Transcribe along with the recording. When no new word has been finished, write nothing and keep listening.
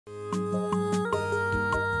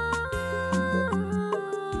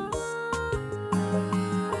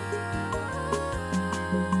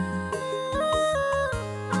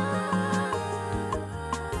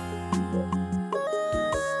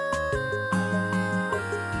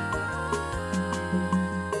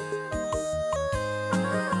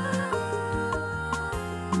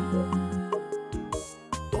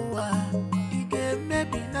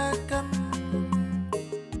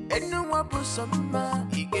wabu sama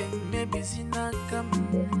ige maybe zinakam.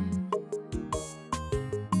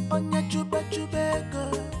 Onya chuba chubego,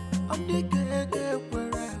 onike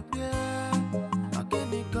kwere bia,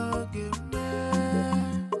 akeni kage me.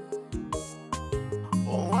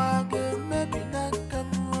 Owage maybe nakam,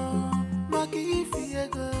 maki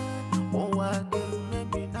fiego. Owage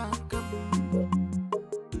maybe nakam.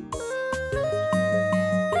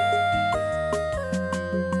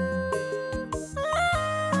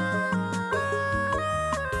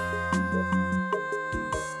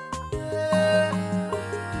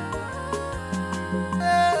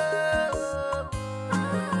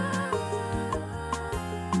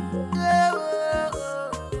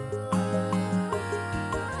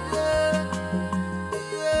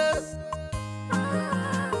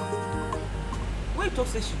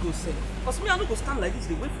 Say she go say. Because me, I don't go stand like this,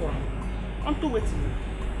 they wait for her. I'm too waiting.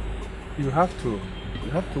 You have to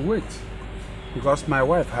wait. Because my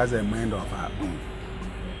wife has a mind of her own.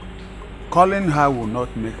 Calling her will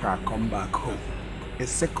not make her come back home a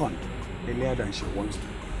second earlier than she wants to.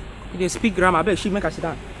 If they speak grammar, I bet she make her sit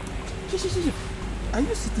down. She. Are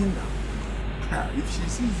you sitting down? If she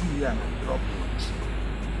sees you here, I'll drop you.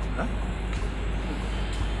 Huh?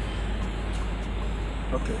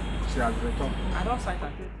 Okay, she has returned. I don't sign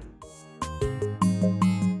that.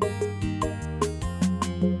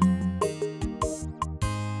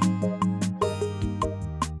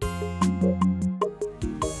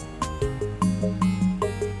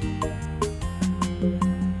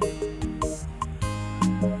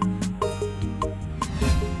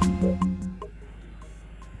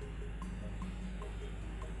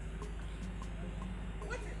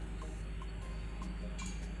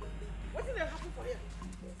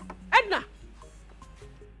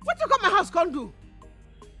 Do?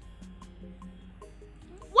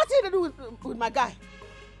 What did you do with my guy?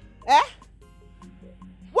 Eh?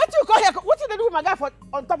 What do you call here? What did you do with my guy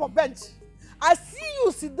on top of bench? I see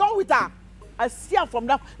you sit down with her. I see her from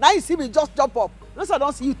now. Now you see me just jump up. No, so I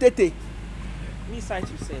don't see you tete. Me side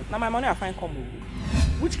you said. Now my money I find come over.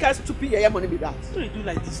 Which kind of stupid your money be that? What do you do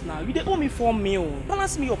like this now? You they owe me 4 million.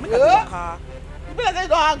 Balance me up. Make a car. You better say you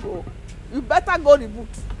don't go. You better go the boot.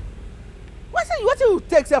 What you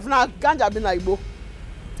take self now? Ganja be na Igbo.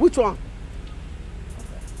 Which one?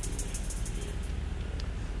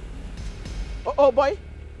 Oh boy.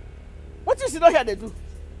 What you see down here they do?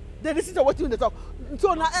 They listen to what you they talk.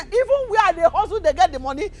 So now even where they hustle they get the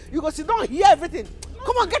money, you go sit down hear everything.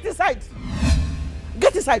 Come on, get inside.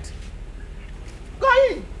 Get inside. Go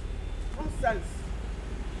in. Nonsense.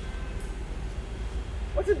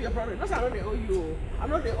 What is your problem? That's not they owe you. I'm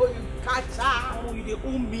not they owe you. Catcha. Oh, you they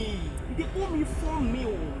owe me. They owe me 4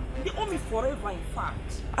 million. They owe me forever, in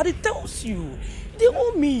fact. And it tells you, they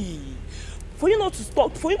owe me. For you not to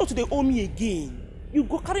stop, for you not to they owe me again. You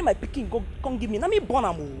go carry my Pickin, go come give me. Now me born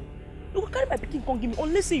am. You go carry my Pickin, come give me.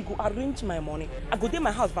 Unless say you go arrange my money. I go there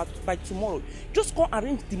my house by tomorrow. Just come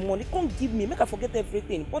arrange the money, come give me. Make I forget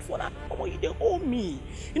everything. But for that, oh, they owe me.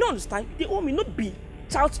 You don't understand? They owe me, not be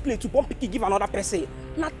child's play to born Pickin give another person.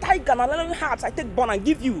 Na tiger, na lion hearts I take born and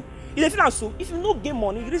give you. If you so, if you no get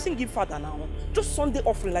money, you listen give father now. Just Sunday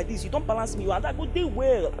offering like this, you don't balance me. And I go day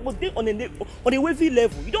well. I go day on a wavy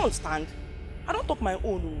level. You don't understand? I don't talk my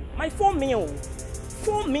own. My 4 million.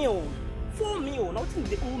 4 million. 4 million. Now think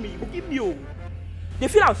they owe me. You give me. They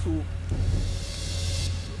feel so.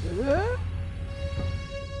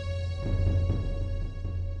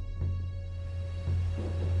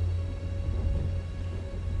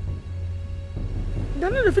 They're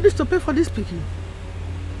not finished to pay for this Pickin.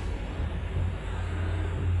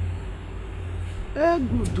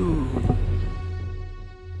 Good.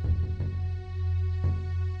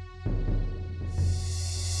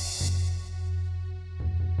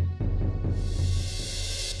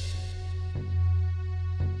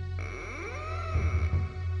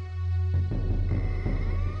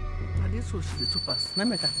 This was the two pass. Now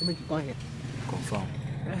make you go ahead. Confirm.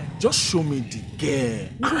 Just show me the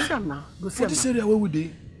girl. Go see her now. Go see her. For this area where we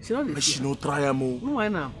dey? She not But she no try am. No, why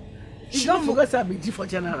now? She don't forget to be G for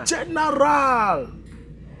general. General.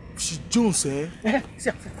 She Jones, eh?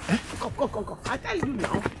 See, come. I tell you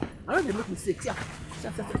now. I don't make mistakes. See.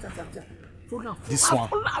 Full This one.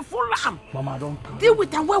 Full. Mama, don't come. Deal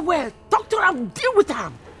with her well. Talk to her. Deal with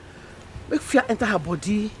her. Make fear enter her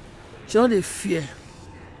body. She don't dey fear.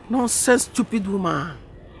 Nonsense, stupid woman.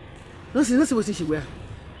 No see what she wear.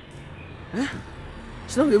 Eh?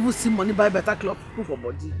 She don't even see money buy better cloth put for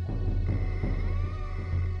body.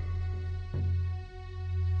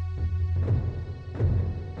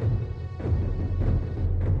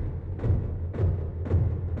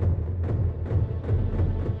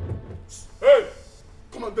 Hey!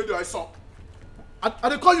 Come and tell you your son. I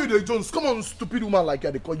they call you the Jones. Come on, stupid woman like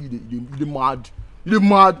you. They call you the mad. You the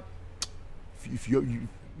mad. If you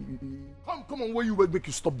come on, where you make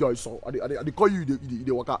you stop there, son. I they call you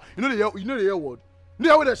the waka. You know the hear word. You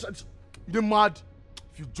know where they the mad.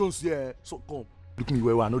 If you Jones here, so come. Look me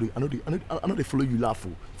where I know they follow you laugh.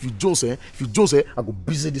 If you Jones, I go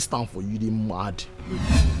busy this town for you. They mad.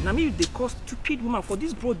 Now me they call stupid woman for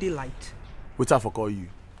this broad daylight. Wait, I for call you.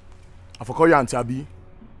 I for call you Auntie Abi.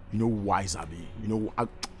 You know wise Abi. You know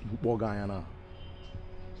what guy now.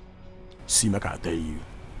 See, make I tell you.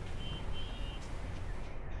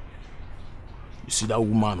 You see that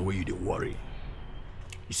woman where you dey worry.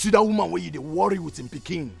 You see that woman where you dey worry with him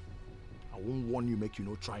Pickin. I won't warn you, make you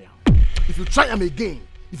no try him. If you try him again,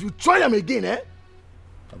 I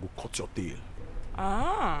go cut your tail.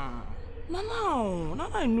 Now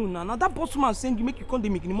I know now. That boss woman saying you make you come they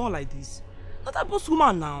make more like this. Now that boss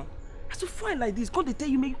woman now. As you find like this, come they tell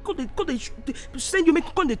you make come they send you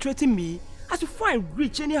make come they threaten me. As you find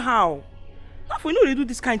rich anyhow. Now for you know they do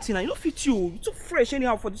this kind of thing, you don't fit you. You too fresh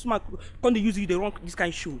anyhow for this man. Come they use you they run this kind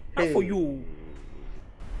of show. Not for you.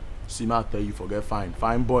 See me I tell you forget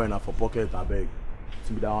fine boy and for pocket I beg.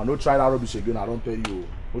 See me down. No try that rubbish again. I don't tell you.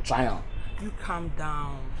 No try him. You calm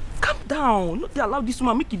down. Calm down. Not they allow this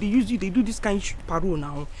woman make it they use you. They do this kind of parole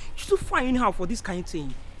now. You still find anyhow for this kind of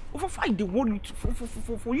thing. Over find they want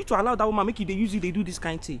you for you to allow that woman make it they use you. They do this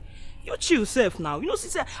kind of thing. You chill yourself now. You know,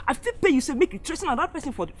 sister, I feel pay you say make you trust another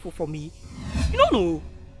person for me. You don't know.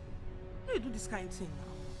 You do this kind of thing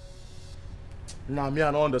now. Nah, me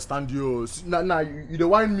I don't understand you. Nah, you don't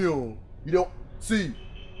whine me. You don't see.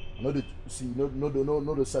 I know they see.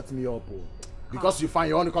 No, they set me up. Because you find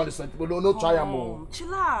you want to call the set, but no try more.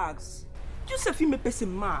 Chillax. You say you make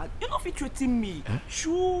person mad. You not fit treating me.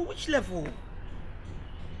 Sure, which level?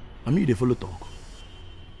 I mean, they follow talk.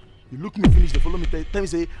 You look me finish, they follow me. Tell me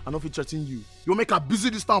say I not fit threaten you. You want make her busy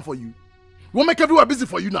this time for you. You want make everywhere busy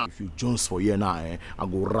for you now. If you Jones for here now, I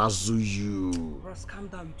go razzle you. Ross, calm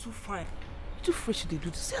down. You too fine. You too fresh. They do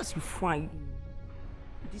this. Say as you fine.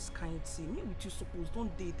 This kind of thing. Me with you suppose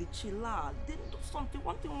don't they chill out. They do something.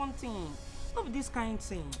 One thing. Not with this kind of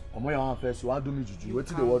thing. Come on, your hand first. You want to do me juju? Wait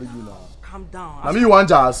till they worry you now. Calm down. I mean, you want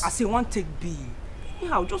jazz? I say one take B.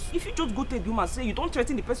 Anyhow, if you just go to the woman say you don't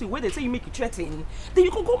threaten the person where they say you make you threaten, then you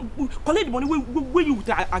can go collect the money where you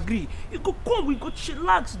agree. You go come, we go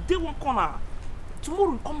chillax, day one corner.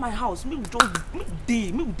 Tomorrow you come my house, me we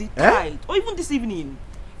day tight. Or even this evening.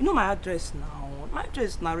 You know my address now. My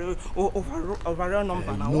address now overall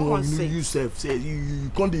number now. No, you self say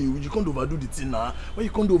you can't overdo the thing now. Why you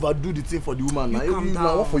can't overdo the thing for the woman now? Calm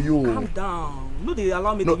down. What for you? Calm down. No, they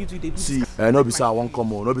allow me to use you. They do. See, no be say I won't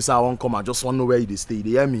come on. No be say I won't come. I just want to know where they stay. They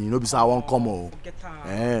hear me. No be say I won't come on.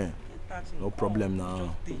 No problem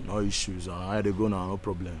now. No issues. I they go now. No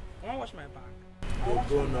problem. I want to wash my back. They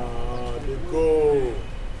go now. They go.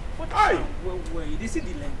 Hi. Wait. They see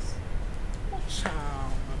the legs. Watch out.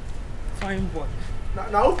 Fine boy.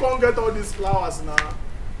 Now who can't get all these flowers now?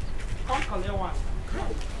 Come collect one.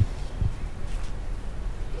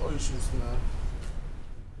 No issues now.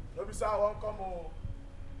 No be say I won't come on.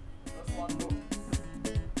 That's one go.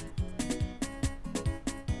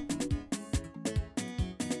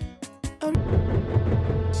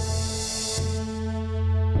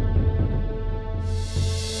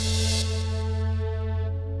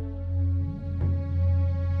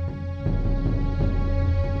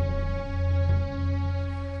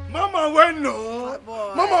 Mama, when no?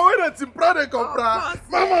 Mama, when it's in Prade compra.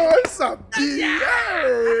 Mama, when sabi?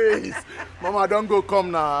 Yes. Mama, don't go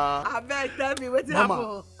come now. I beg, tell me what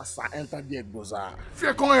Mama, as I enter the Egboza,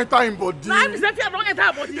 fear can't enter in body. Nah, me say fear don't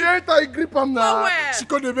enter body. He enter, he grip him now. She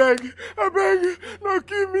come dey beg. I beg, no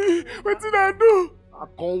kill me. What did I do? I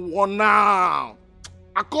can't warn now.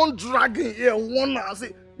 I can't drag in here one now.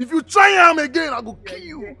 Say, if you try him again, I go kill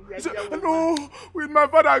you. Say, no, with my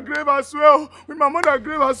father grave as well, with my mother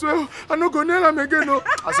grave as well, I no go nail him again. No.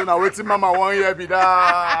 I say, now waiting, Mama, 1 year be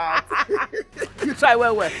that. You try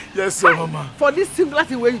well. Yes, sir, Mama. For this singular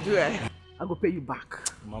thing where you do it, I go pay you back.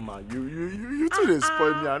 Mama, you too dey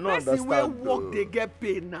spoil me. I don't understand. Where work they get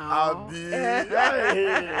paid now. Abi.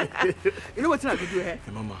 You know what I go do here?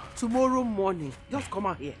 Hey, Mama. Tomorrow morning, just come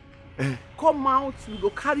out here. Come out, we go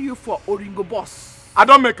carry you for Oringo boss. I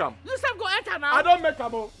don't make him. You said go enter now. I don't make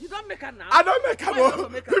him. You don't make her now. I don't make him.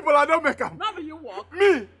 People, I don't make him. Now will you walk?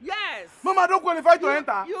 Me? Yes. Mama, I don't qualify to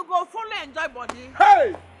enter. You go fully enjoy body.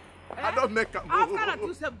 Hey! I don't make him. After that,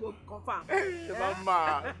 you said go confirm. Hey,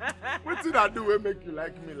 Mama. What did I do to make you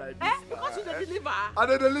like me like this? Because you dey deliver. I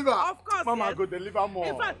dey deliver. Of course. Mama, yes. I go deliver more.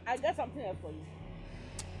 In fact, I get something else for you.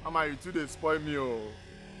 Mama, you too dey spoil me. Oh.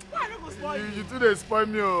 Why not go spoil you? You two they spoil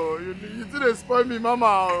me, oh. You two they spoil me,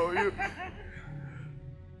 Mama. Oh.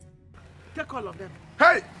 Take all of them.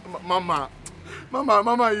 Hey, Mama,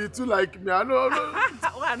 you too like me. I know.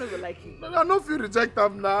 Why I not go like you? I don't feel reject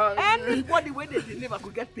them now. Anybody when they deliver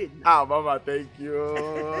could get paid now. Ah, Mama, thank you.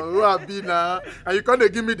 Who have been now? And you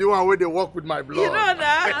can't give me the one where they work with my blood. You know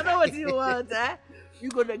that. I know what you want, eh? You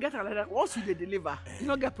gonna get another. Once you deliver, you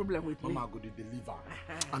don't get problem with me. Mama go to deliver.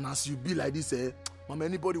 And as you be like this, Mama,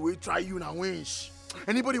 anybody will try you now winch.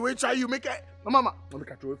 Anybody will try you, make it. Mama, let me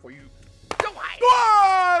catch away for you.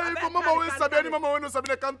 Why? Mama will sabi any mama will no sabi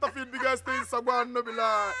the counterfeit biggest things Sagwan no be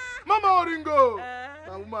lie. Mama Oringo.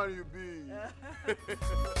 Now woman you be.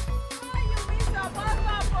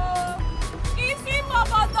 Easy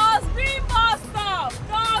Papa dustbin bus stop.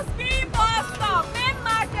 Dustbin bus stop. Main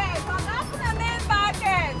market. On after the main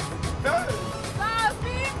market.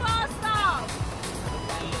 Dustbin bus stop.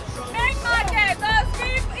 Main market.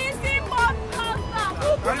 Dustbin easy bus stop.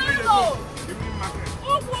 Ukumango.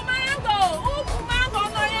 Ukumango. Ukumango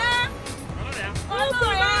no ya. Ono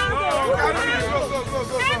ya.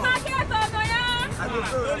 Main market ono ya.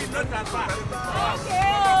 Okay.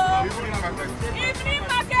 Evening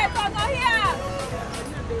market ono here.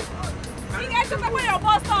 You get to prepare your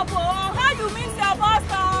bus stop. Oh, how you miss your bus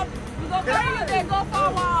stop? You go carry you they go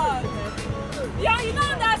forward. You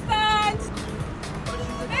don't understand.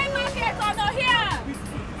 Main market ono here.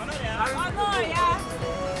 Ono ya.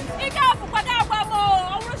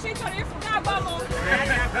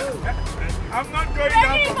 I'm not going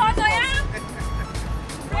down.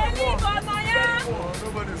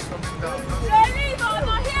 Nobody's coming down.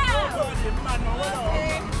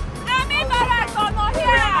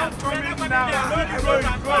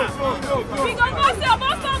 We go bus your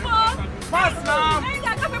bus stop. Pass now.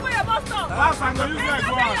 Pass, I'm going to use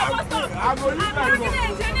my phone. I'm going to use my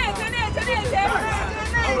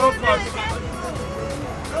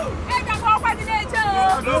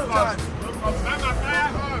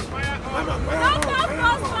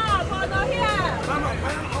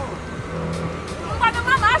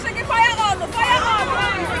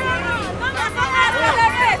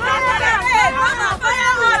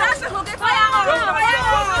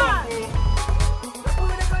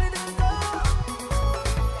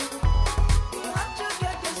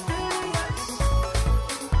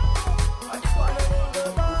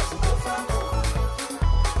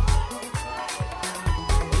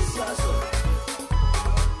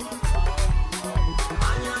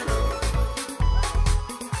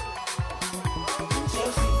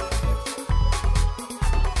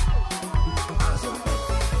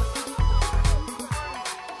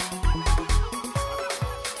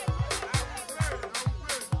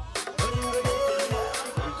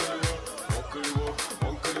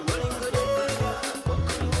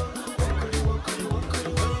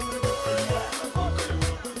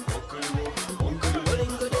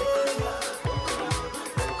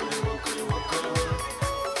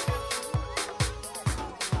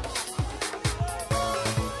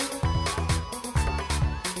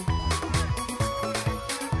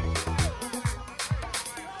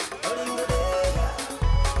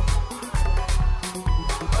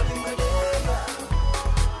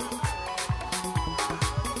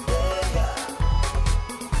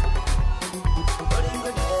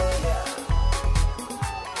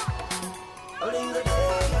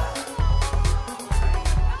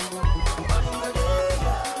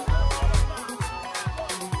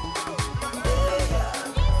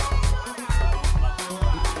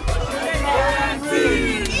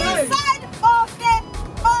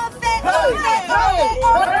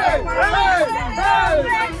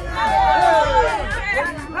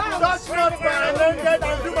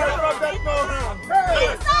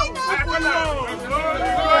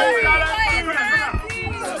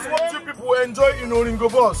enjoy in Oringo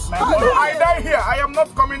bus. I die here. I am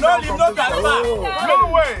not coming down from this bus.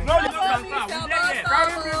 No way. No, you don't transfer.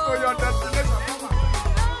 Carry me to your destination.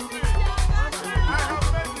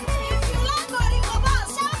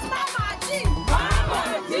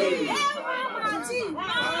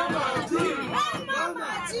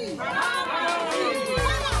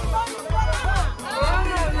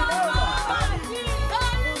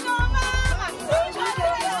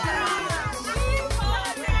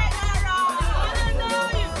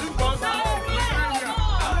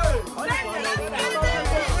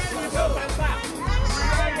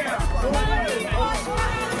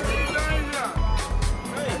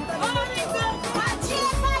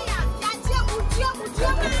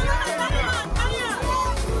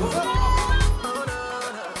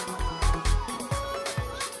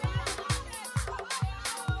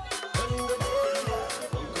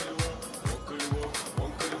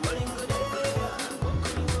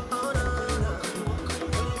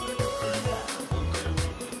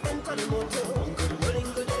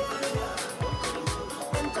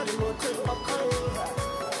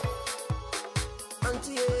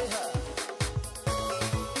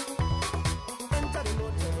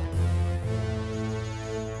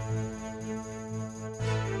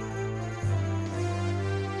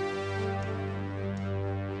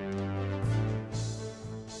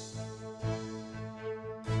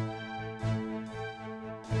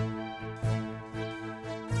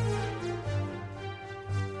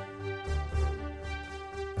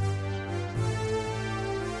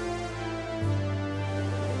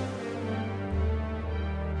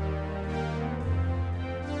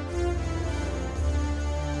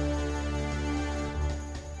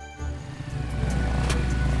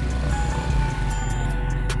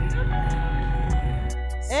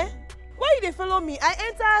 they follow me? I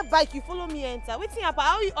enter bike, you follow me enter. Wetin happen?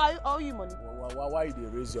 How you money? Why you dey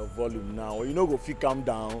raise your volume now? You no go fit calm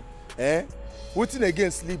down. Eh? Wetin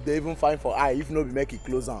again sleep they even find for eye if no be make it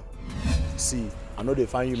close am. See, I know they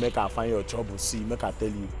find you make I find your trouble. See, make I tell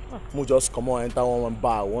you. Mo just come on enter one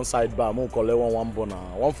bar, one side bar, mo collect one burner,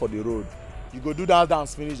 one for the road. You go do that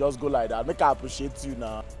dance finish, just go like that. Make I appreciate you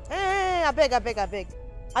now. I beg.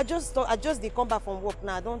 I just dey come back from work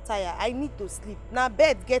now. I don tire. I need to sleep. Now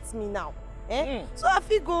bed gets me now. So I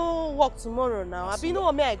fit go work tomorrow now. I be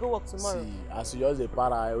know me I go work tomorrow. See, as you just dey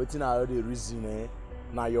para, wetin I already reason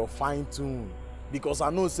na your fine tune. Because I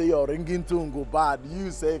know say your ringing tone go bad.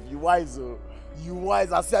 You say if you wise you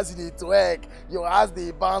wise as you dey twerk, your ass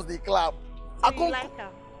dey bounce, dey clap. So you like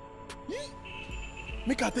am?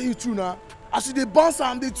 Make I tell you true now. As you dey bounce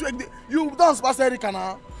and dey twerk, you dance pass Erica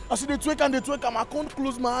now. As you dey twerk and dey twerk, I can't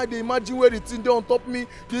close my eye. Dey imagine where the thing dey on top me.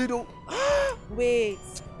 They don't. Wait,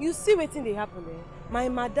 you see wetin dey happen there? My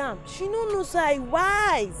madam, she no know say I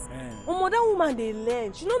wise. Omo, that woman dey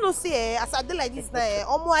learn. She no know say as I dey like this now,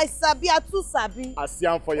 omo I sabi, I too sabi. I see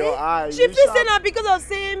am for your eye. She feel say na because of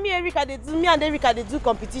say me and Erica dey do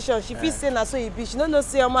competition. She feel say na so e be. She no know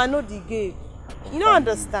say omo I know the game. You no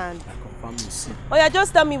understand. I confirm you see. Oya,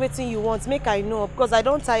 just tell me wetin you want, make I know because I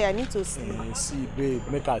don tire. I need to sleep. See, babe,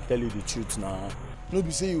 make I tell you the truth now. No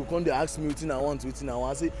be say you come dey ask me wetin I want.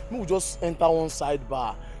 Say make we just enter one side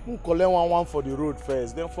bar. We collect one for the road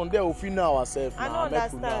first. Then from there we fit know ourselves. I nah. don't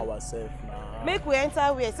understand. Make we know ourselves now. Make we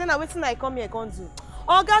enter where? Say na wetin I come here come do.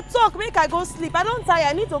 Oga talk, make I go sleep. I don tire.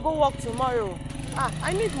 I need to go work tomorrow.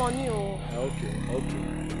 I need money oh.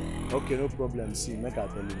 Okay, no problem. See, make I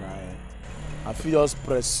tell you now. I feel just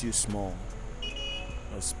press you small.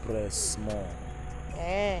 Just press small.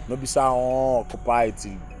 No be say I wan occupy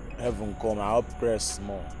till heaven come. I'll press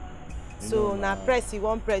small. So na press you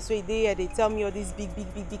wan press wey dey here dey tell me all this big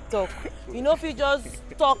talk. You know if you just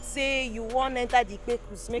talk say you wan enter the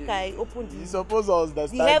kpekus make I open the. You suppose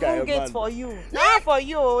understand the heaven gate for you. Na for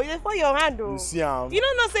you, e for your hand o. You see am. You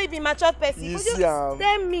no know say you be mature person. You just see am.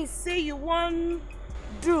 Tell me say you wan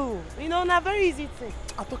do. You know na very easy thing.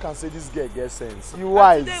 I talk and say this girl get sense. You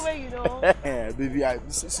wise. Today wey you know. Baby, I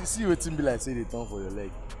see wetin be like say dey turn for your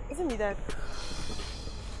leg. Isn't me that?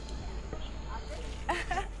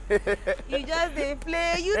 You just dey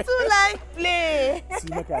play. You too like play.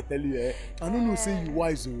 See, make I tell you, I don't know say you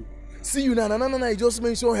wise oh. See you now, you just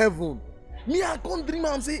mention heaven. Me, I can't dream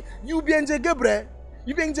am say you be Angel Gabriel.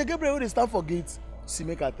 You be Angel Gabriel wey dey stand for gate. See,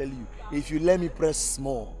 make I tell you, if you let me press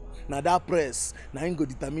small, na that press, na him go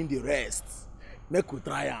determine the rest. Make we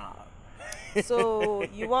try am. So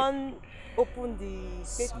you wan open the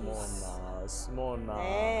kpekus? Small now.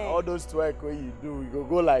 All those twerk wey you do, you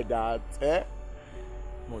go like that, eh?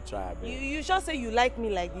 Try, you sure say you like me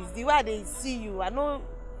like this? The way I dey see you, I no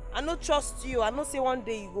trust you. I know say one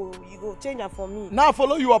day you go change am for me. Now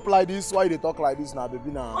follow you up like this. Why you dey talk like this now, baby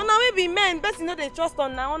now? Una wey be men, person no dey trust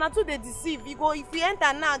on now. Una too dey deceive. You go if you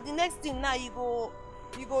enter now, the next thing now you go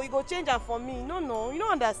change am for me. No, you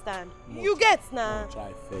don't understand. You get now.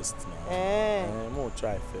 Try first now. More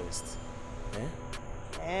try first.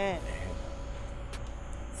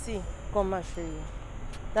 See, come and show you.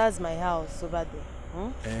 That's my house over there.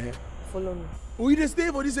 Follow me. Who you dey stay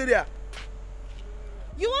for this area?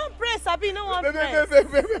 You want press, Abi? No one press.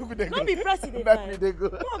 Don't be pressing the time. You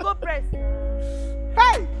want go press?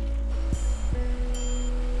 Hey!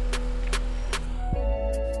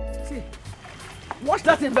 See, Wash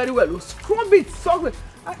that thing very well. Scrub it.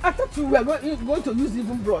 I thought you were going to use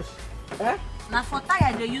even brush. Now for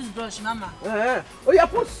tire they use brush, mama. Oh, you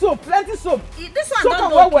put soap, plenty soap. This one soap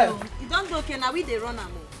don't go do well. It don't do okay. Now we they run am.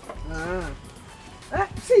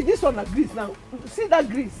 See this one, grease now. See that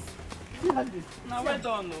grease. See that grease. Now well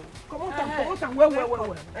done. Come on,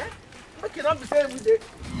 well. Make it not be saying every day.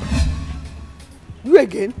 You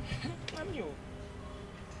again? I'm you.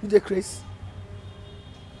 You dey crazy?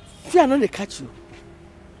 Fear no dey catch you.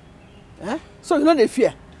 So you no dey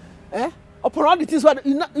fear? Upon all the things what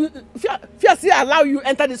fear still allow you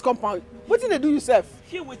enter this compound. Wetin dey do yourself?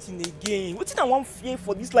 Fear waiting again. Wetin I want fear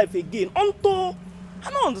for this life again? Unto I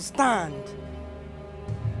don't understand.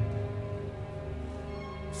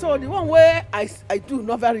 So the one where I do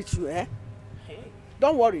never reach you,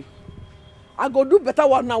 Don't worry. I go do better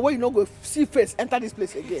one now where you no go see face enter this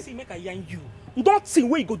place again. See, make I yarn you. You don't think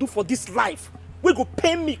what you go do for this life. We go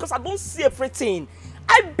pay me because I don't see everything.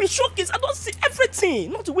 I be showcase, I don't see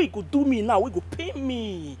everything. Not the way you go do me now, we go pay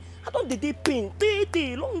me. I don't dey pain,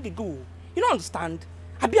 day long ago. You don't understand?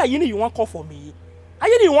 I be a you want call for me.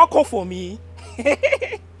 You want call for me.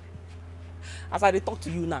 As I talk to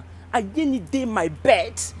you now, I need day my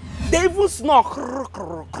bed. They even snore.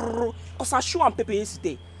 Because I show one paper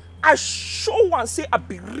yesterday. I show one say I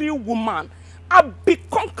be real woman. I be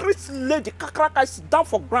concrete lady. Kakaraka sit down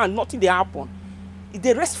for ground, nothing they happen. If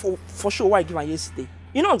they rest for sure what I give her yesterday.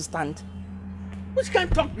 You don't understand? Which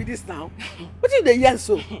kind of talk be this now? What is the yarn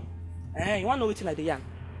so? You want to know what like the yarn?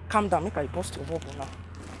 Calm down, make I bust your bubble now.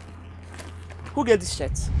 Who get this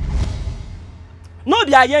shirt? No,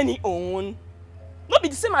 the ayeni own. Not be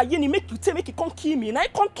the same ayeni make you take, make you come kill me. Now you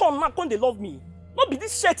can't turn man, can't they love me? Not be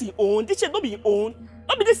this shirt he own. This shirt not be he own.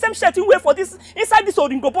 Not be the same shirt he wear for this inside this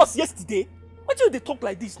OZONIGBO boss yesterday. Why do they talk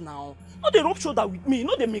like this now? Not they rub shoulder with me.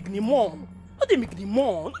 Not they make me mom. Not they make me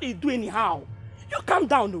mom. Not they do anyhow. You calm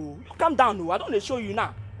down, no. You calm down, no. I don't want to show you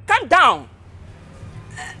now. Calm down.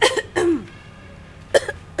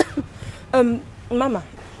 Mama,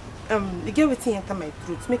 the girl waiting enter my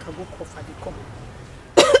throat. Make her go cough and they come.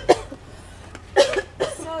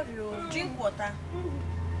 Sorry, drink water.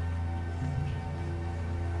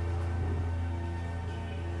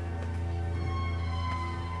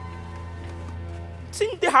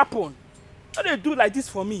 Things they happen. How they do like this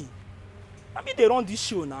for me? I mean they run this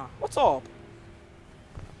show now. What's up?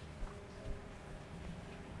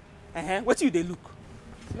 What do they look?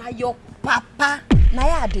 Now your papa,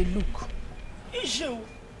 now they look. Issue.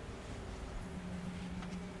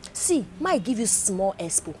 See, might give you small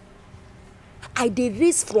expo. I did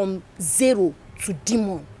raise from 0 to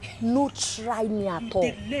demon. No try me at all.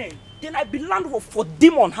 Then I be landlord for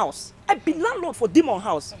demon house. I be landlord for demon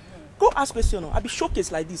house. Go ask question. I be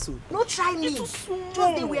showcase like this. So. No try me. Just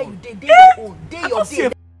the way you did. Day your own. Day your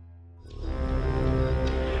day.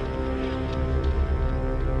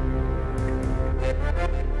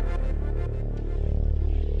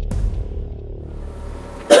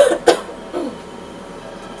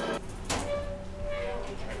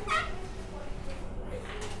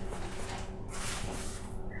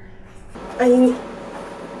 Ayini.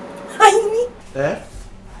 Eh?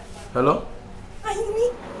 Hello?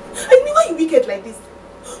 Ayini, why you wicked like this?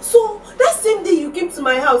 So, that same day you came to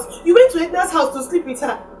my house, you went to Edna's house to sleep with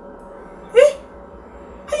her. Eh?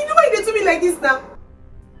 Ayini, why you did to me like this now?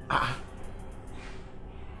 I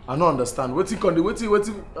don't understand. What I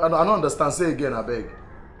don't understand. Say again, I beg.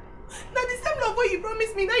 Now the same love you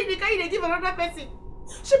promised me, now you can't give another person.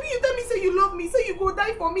 Shebi, you tell me say you love me, say you go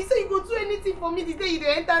die for me, say you go do anything for me the day you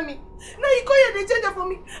enter me. Now you call you the changer for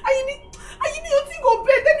me. Ayini, your thing go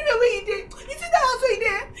bend anywhere where you dey. You see that house where you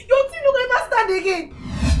dey? Your thing no go ever stand again.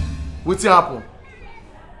 What's happen?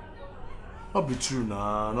 Not be true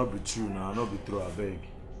now, not be true, I beg.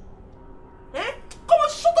 Eh? Come on,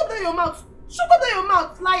 shut up that your mouth. Shut up that your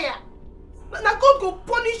mouth, liar. Now God go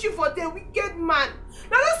punish you for the wicked man.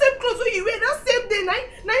 Now that same clothes where you wear, that same day, nine,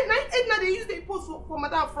 Edna they use the post for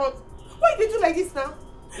madam front. Why you do like this now?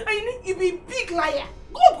 And you be big liar.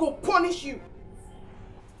 God go punish you.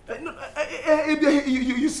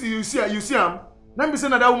 You see him? Let me say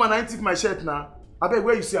that woman I take my shirt now. I beg,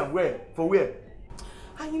 where you see him? Where? For where?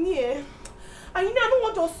 Ayini, I don't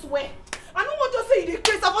want to swear. I don't want to say you dey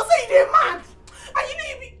crazy. I want to say you dey mad.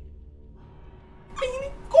 Ayini,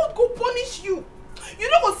 God go punish you. You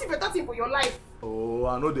don't go see better thing for your life. Oh,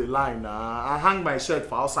 I know the line now. I hang my shirt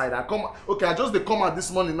for outside. I just come out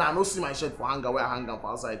this morning now. I don't see my shirt for hanger where I hang up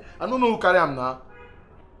for outside. I don't know who carry him now.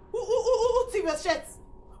 Who tip your shirt?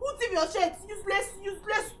 Who tip your shirt? Useless,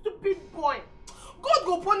 stupid boy. God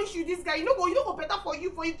go punish you, this guy. You know go better for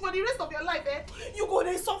you for the rest of your life, eh? You go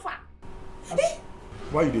there suffer.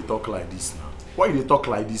 Why you dey talk like this now? Why you dey talk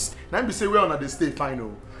like this? Now be say where on they stay fine,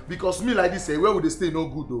 oh. Because me like this, say where would they stay no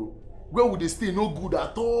good, though? Where would they stay no good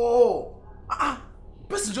at all?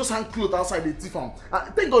 Person just hang clothes outside the thief am.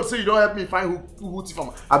 Thank God say you don't help me find who thief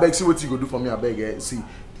am. I beg, see what you go do for me. I beg, see,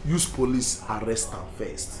 use police arrest am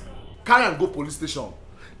first. Carry am go police station.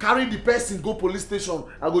 Carry the person go police station.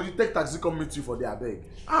 I go take taxi come meet you for there. I beg.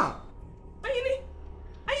 Ayini,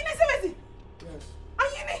 say mercy. Yes.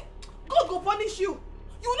 Ayini, God go punish you.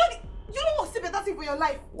 You don't want to see better thing for your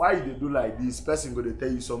life. Why you dey do like this? Person go to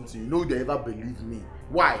tell you something. You know they ever believe me.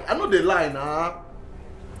 Why? I know they lie now.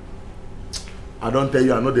 I don't tell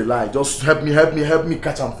you, I know they lie. Just help me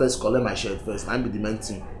catch them first, collect my shirt first. I'm be the main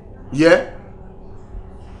thing. Yeah?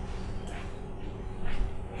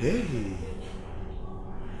 Hey.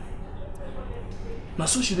 Now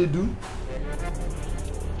so should they do?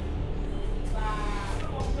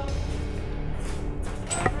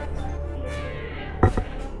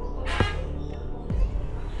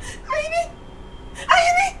 Ayini!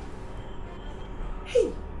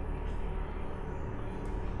 Hey!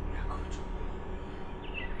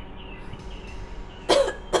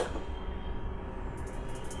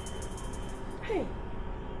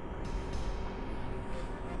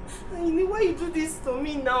 Why you do this to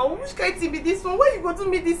me now? Which kind of thing be this one? Why you go do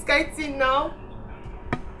me this kind of thing now?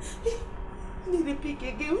 I need to pick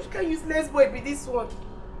again. Which kind of useless boy be this one?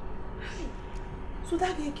 So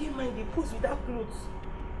that guy came and they pose without clothes.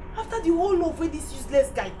 After the whole love where this useless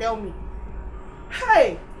guy tell me.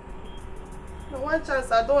 Hey! Now one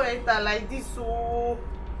chance I don't enter like this, so...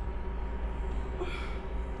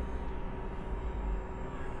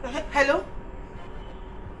 Hello?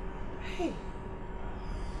 Hey.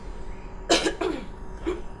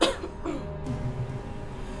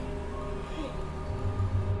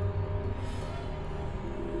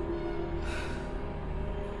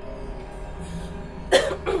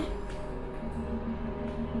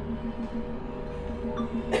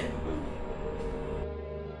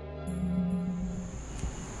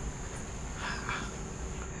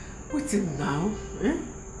 What's it now? Eh?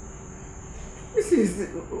 This is...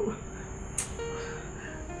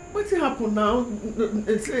 What's happened now?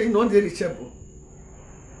 It's not reachable.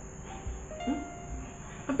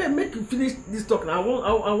 I better make you finish this talk now.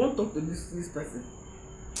 I want to talk to this person.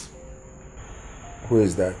 Who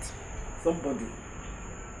is that? Somebody.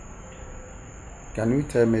 Can you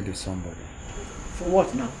tell me the somebody? For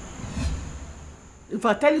what now? If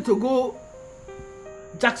I tell you to go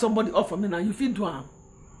jack somebody off for me now, you feel do harm.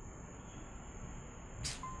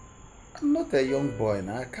 I'm not a young boy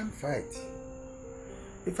now, I can't fight.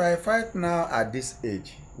 If I fight now at this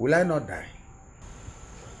age, will I not die?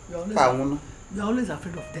 You're always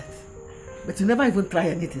afraid of death. But you never even try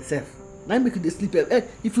anything, self. Now make you sleep.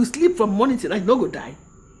 If you sleep from morning till night, you don't go die.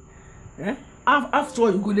 Eh? After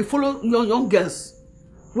all, you go to follow young girls.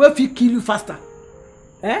 Where if you kill you faster?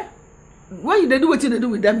 Eh? When they do what they do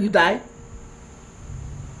with them, you die.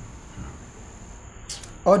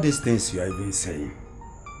 All these things you are even saying,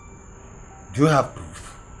 do you have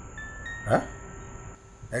proof? Huh?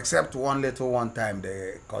 Except one time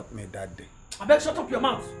they caught me that day. I beg, shut up your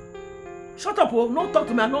mouth. Shut up, oh. No talk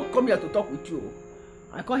to me. I don't come here to talk with you.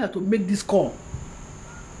 I come here to make this call.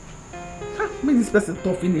 Make this person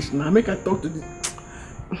talk finish now. Make I talk to this.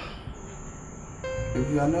 If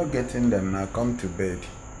you are not getting them now, come to bed.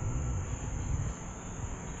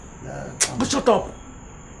 But shut up.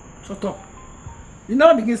 Shut up. You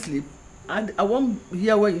never begin sleep. And I won't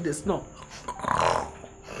hear where you snore.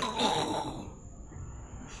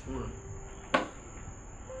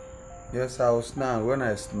 Yes, I will snore. When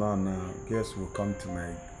I snore now, guests will come to my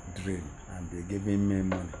dream and be giving me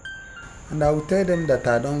money. And I will tell them that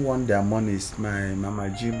I don't want their money. It's my Mama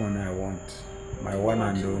G money I want. My one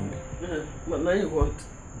and only. What now you want?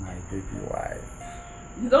 My baby wife.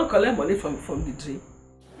 You don't collect money from the dream.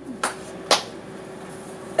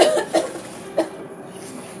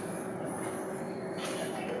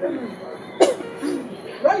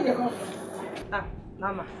 Where you come from?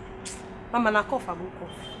 Mama. Mama, na cough, I go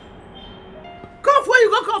cough. Cough where you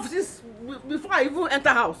go cough since before I even enter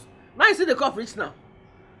house. Now you see the cough reach now.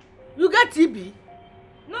 You get TB?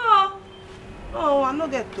 No. No, I no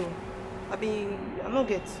get to. I no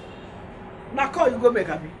get. Now call you go make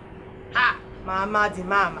abi. Mama,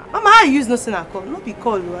 Mama, how you use nothing I call? No be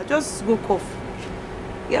call you. I just go cough.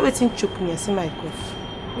 You get wetin choke me, I see my cough.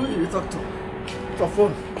 Who you talk to? For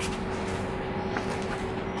phone.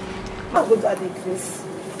 I go to the place.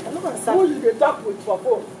 I no understand. Who you dey talk with for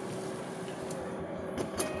phone?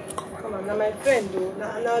 Come on, na my friend though.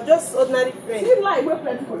 Na just ordinary friend. See lie wey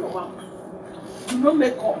plenty for your mouth. You no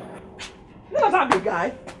make call. You not have the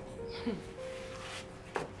guy.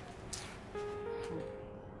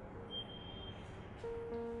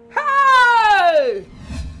 Hey!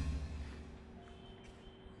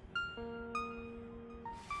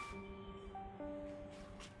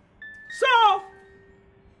 So,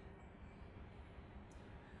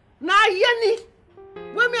 now Yenny,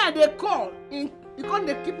 when me and they call, you can't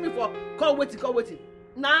they keep me for call waiting.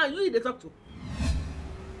 Now you they talk to.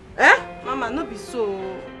 Eh? Mama, no be so.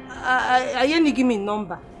 I Yenny give me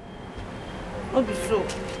number. No be so.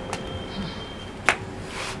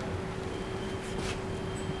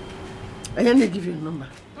 I Yenny give you a number.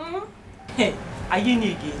 Hey,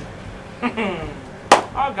 Yenny again.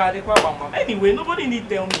 Oh God, anyway, nobody need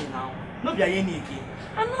tell me now. No be Yenny again.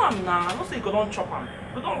 I know I'm now. I don't say you don't chop him.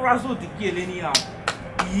 You don't razzle the girl anyhow.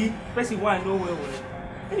 Person why I know well.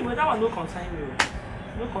 Anyway, that one no concern me.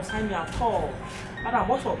 No concern me at all. Madam,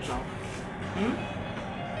 what's up now?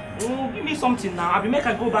 Give me something now. I'll be make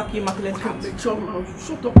I go back in Immaculate House.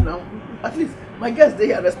 Shut up now. At least my guests they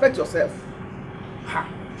here. Respect yourself. Ha.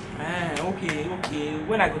 Okay.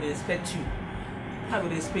 When I go to expect you? I go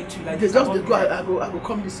to expect you like they this. Just go. I go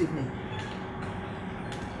come this evening.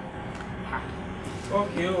 Ha.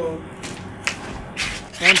 Okay.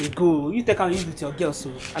 When they go, you take and live with your girl,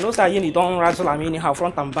 so I know say you don't razzle am anyhow,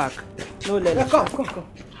 front and back. No let Yeah, come.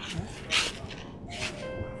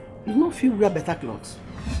 You no feel wear better clothes.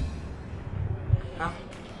 Huh?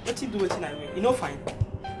 What you do wetin I wear? You no fine.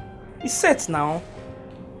 It's set now.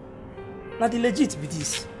 Now the legit be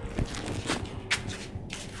this.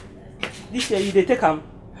 This year you dey take am.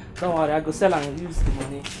 Don't worry, I go sell and use the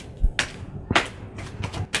money.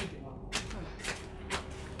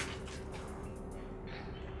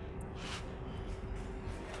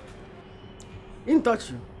 In touch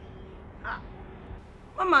you.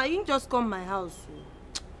 Mama, you just come my house.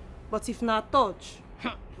 But if na touch,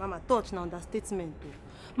 Mama, touch na understatement.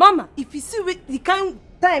 Mama, if you see the kind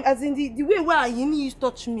time, as in the way where you need to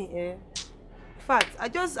touch me, in fact, I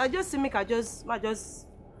just say make I just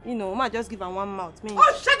you know, ma just give her one mouth. Me.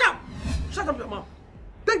 Oh, shut up! Shut up your mouth.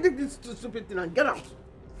 Take this stupid thing and get out.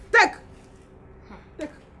 Take.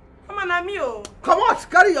 Mama, na me oh. Come out.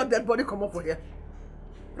 Carry your dead body. Come up for here.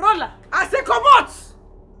 Roller. I say come out.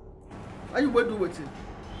 Are you going to do it?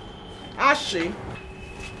 Ashe.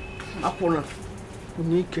 Apona.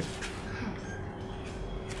 Unique.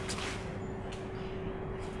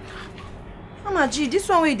 Mama G, this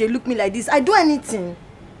one way they look me like this. I do anything.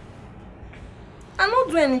 I don't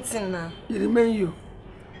do anything now. You remain you.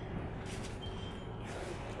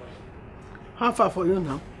 How far for you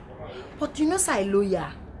now? But you know say I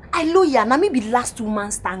lawyer. Now me be last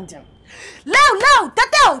woman standing. Loud,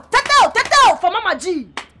 teteo for Mama G.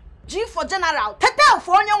 G for general. Teteo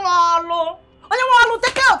for Onyewalu.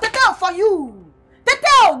 Teteo for you.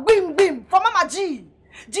 Teteo bim for Mama G.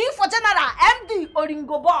 G for general. MD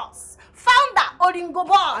Oringo boss. Founder Oringo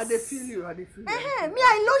boss. I dey feel you. Me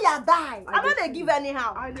I lawyer die. I don't dey give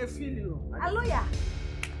anyhow. I dey feel you. I lawyer.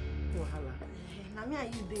 Wahala. Now me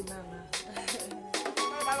and you dey now.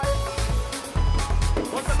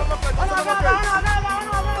 What's the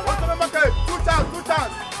number plate? Two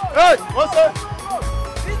chance. Hey, what's up?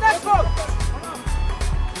 Business folk.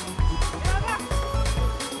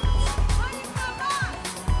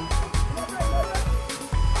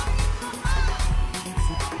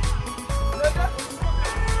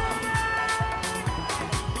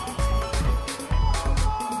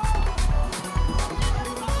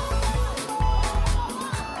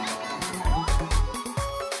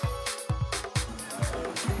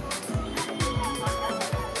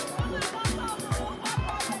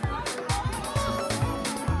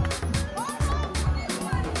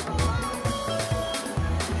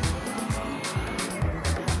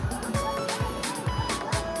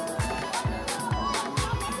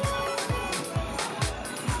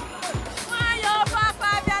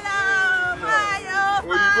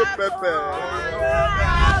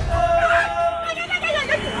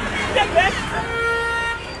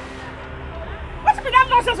 What's been that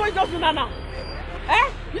nonsense what you just do now? Eh?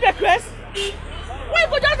 You the craze? Why you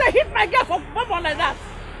go just hit my girl for one like that?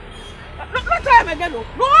 Don't try him again, no.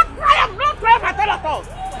 Don't try him at all.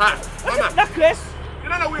 What's that craze? You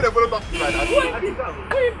don't know where they're going to talk to like that.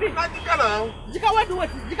 Who is big? Jika now. Jika, what do what?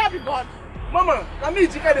 Jika be God. Mama, I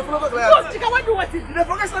mean Jika they follow us like No, Jika, what do what? They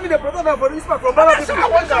forget me the protocol for this man from Bala people.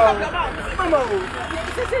 Mama,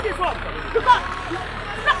 see this one. Because,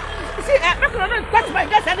 see, I'm not touch my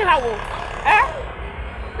guest anyhow. Eh?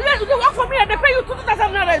 You work for me and they pay you 2,000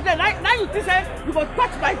 naira. Now you think you go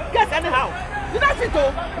touch my guest anyhow. You don't see to.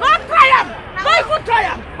 Don't try him. Don't even try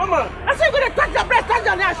him. Mama, I say you're going to touch your breast, touch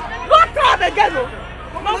your nash. Don't try him again.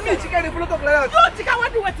 Mama, Jika they follow us like that. You Jika,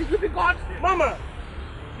 what do what? You be God. Mama.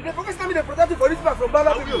 They forget me the protective for this man from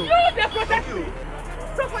Bala people. You they protect me.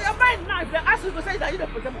 So for your mind now, if they ask you to say that you they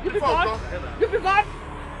protect me, you be God. You be God.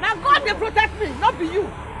 Now God they protect me, not be you.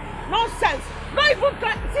 Nonsense. Not even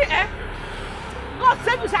try. See, God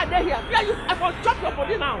save you shall there here. Yeah, you I will chop your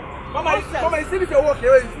body now. Mama, you see this your work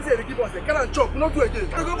here. You see they give us. They cannot chop. Not do again.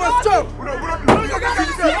 You go must chop. We don't work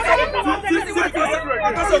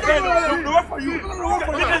for you.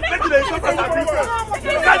 Let the instructors at this.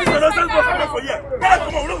 That is the nonsense for you.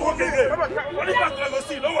 Come on, we don't work again. What is that? Let's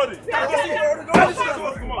see. Don't worry. You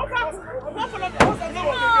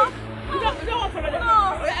don't want to follow them.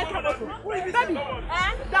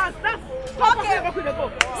 Dance. Okay.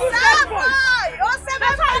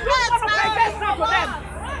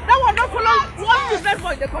 That one not follow one business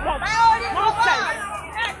boy. They come up. Nonsense.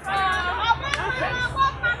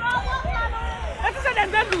 Let's say them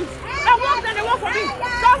don't lose. That one then they work for me.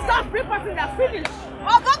 Don't bring person that finish.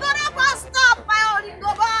 Stop, my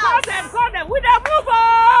Oringo boss. Call them. We don't move on.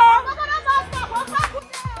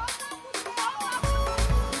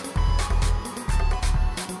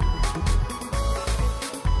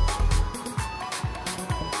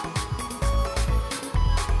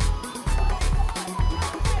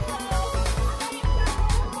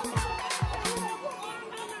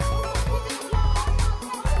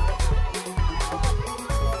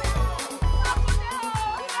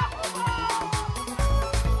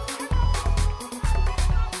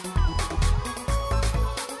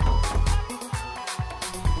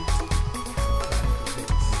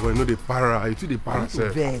 Boy, no the para. You the para, sir.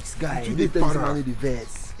 Vex, guy. You the para. The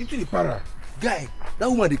vex. You the para. Guy, that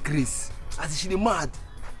woman the craze. As she the mad.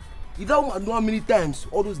 If that woman know how many times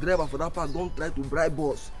all those drivers for that park don't try to bribe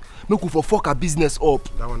us, make we for fuck her business up.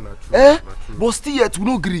 That one not true. Eh? Not true. But still yet we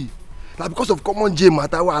no agree. Like because of common J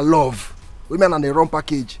matter what I love. Women on the wrong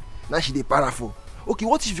package. Now she the para for. Okay,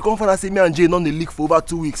 what if you come for and say me and Jay on the leak for over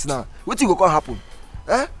 2 weeks now? What think go happen?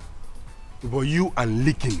 Eh? But you and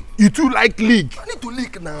leaking. You two like leak. I need to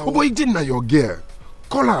leak now. Oh boy, you didn't know your girl.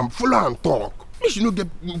 Call her, follow her and talk. Make she no get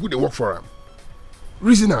good work for him.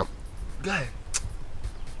 Reason am. Guy,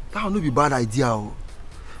 that will not be a bad idea. Oh.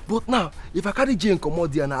 But now, if I carry Jane come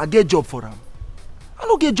out there now, I get job for him. I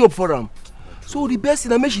don't get job for him. So the best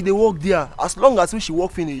thing I make she they work there. As long as when she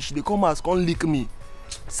work finish, they come as come lick me.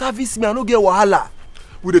 Service me, I don't get wahala.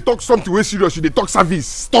 We they talk something way serious, you they talk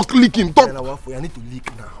service, talk leaking, talk. I need to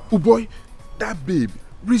leak now. Oh boy, that babe,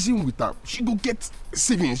 reason with her. She go get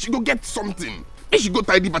savings, she go get something. If she go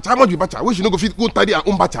tidy bacha, how much be bacha? When she no go fit go tidy her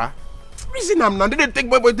own bacha? Reason am now, they take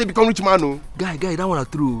boy they become rich man. Oh. Guy, that one are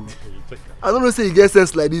true. I don't know say you get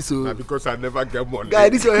sense like this. So. Because I never get money. Guy,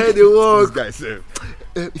 this your head they work. This guy said.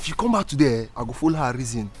 If you come back today, I go follow her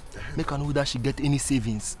reason. Make her know that she get any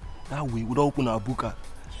savings. That way, we don't open our booker.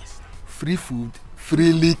 Yes. Free food,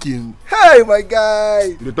 free leaking. Hey, my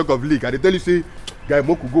guy. You talk of leak, I tell you say, guy,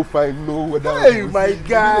 Moku go find no whether. Hey, my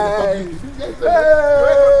guy.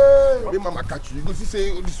 Hey, mama catch you. You go see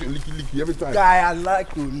say oh, this is leaky every time. Guy, I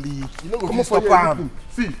like to leak. You know come go stop am.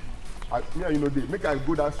 See, me and you know dey. Make I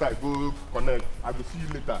go that side, go connect. I go see you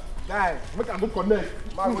later. Guy, make I go connect.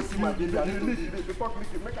 I go see my baby. I need to leak. They talk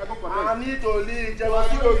leaking. Make I go connect. I need to leak.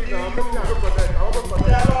 Jealousy go leak. Make I go connect. I want to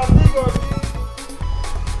connect. Jealousy go leak.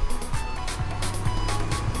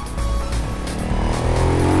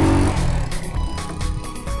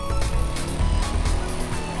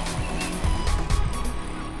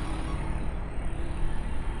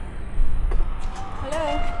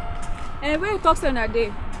 Where you talk so na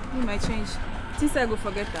day? You might change. Since I go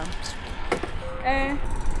forget them.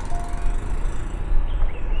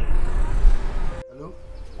 Hello?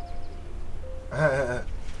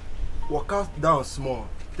 Walk out down small.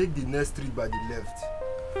 Take the next street by the left.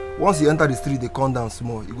 Once you enter the street, they come down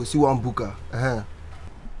small. You go see one booker. I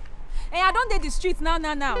don't dey the street now.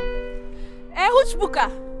 Which booker?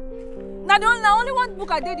 Now only one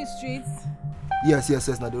booker dey the streets. Yes.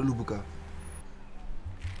 Now the only booker.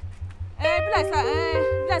 Be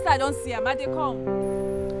like I don't see him. I dey come.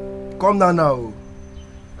 Come down now.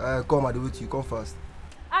 Come, I dey wait you. Come fast.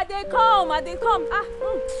 I dey come.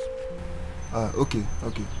 Okay.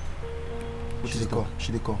 She dey come.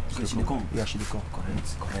 She dey come. Yeah, she dey come.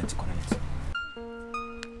 Correct.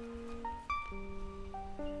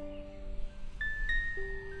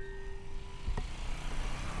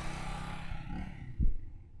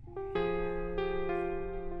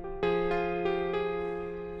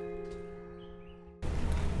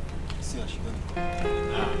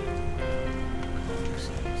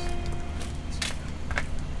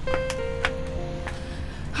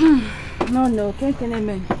 No, can't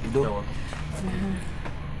man.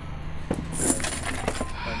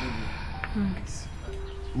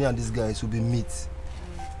 Me and these guys will be meet.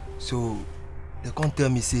 So they can't tell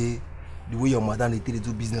me say the way your madam they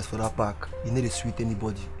do business for that park, you need to sweet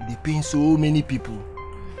anybody. They paying so many people.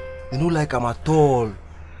 They don't like them at all.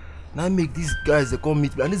 Now I make these guys they come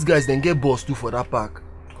meet me, and these guys then get boss too for that park.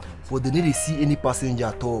 But they need to see any passenger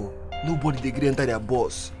at all. Nobody they get enter their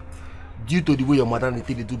boss. Due to the way your madam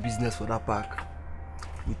they do business for that park.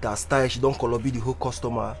 With her style, she don't call up the whole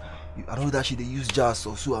customer. I know that she they use jazz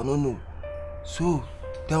or so, I don't know. So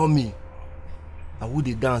tell me, I would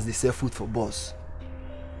they dance, they sell food for boss.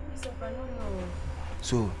 I don't know.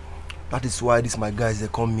 So that is why these my guys they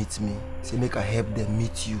come meet me. Say make I help them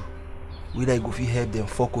meet you. Whether I go fit help them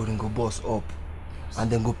fuck out and go boss up.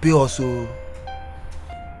 And then go pay also.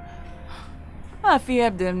 I feel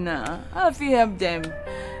help them now.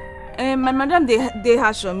 My madam they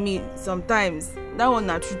hash on me sometimes. That one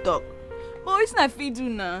not true talk. But it's not fit do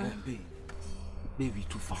now. Baby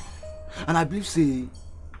too far. And I believe say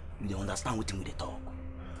they understand what we they talk.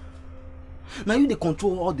 Now you they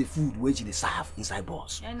control all the food which they serve inside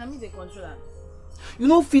boss. And I mean they control that. You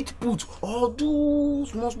know fit put or do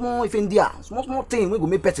small EZENDIALA, small thing we go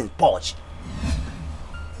make person purge.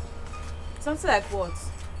 Something like what?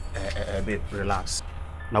 Babe, relax.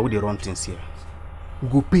 Now we dey run things here. We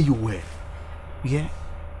go pay you well. Yeah?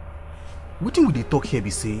 What thing we dey talk here be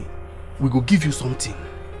say we go give you something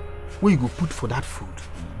where you go put for that food.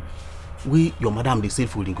 Where your madam dey sell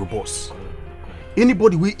food and go boss.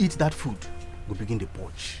 Anybody will eat that food go begin the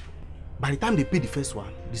purge. By the time they pay the first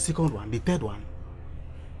one, the second one, the third one,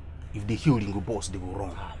 if they hear Ringo boss, they go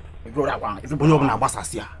wrong. Everybody open a boss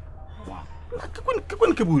as here.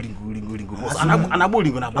 When kebu Ringo boss. Anabo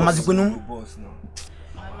Ringo na boss. Amazipenu boss now.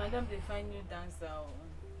 Madam, they find new dancer.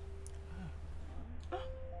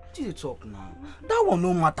 What you talk now? That one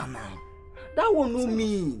no matter now. That one no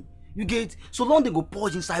mean. You get so long they go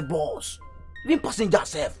purge inside boss. Even passenger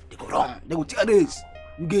self, they go wrong. They go tear this.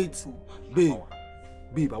 You get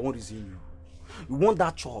babe, I want to see you. We want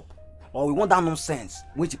that chop or we want that nonsense.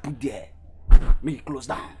 When you put there, make it close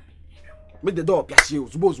down. Make the door piache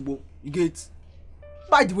zubo. You get.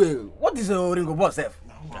 By the way, what is a Ringo boss self?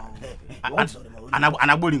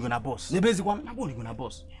 Anabo Ringo na boss. The basic one. Anabo Ringo na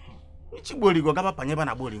boss. Ichibo Ringo gaba panyeba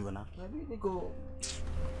na Ringo na.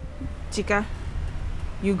 Chika,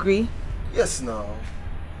 you agree? Yes now.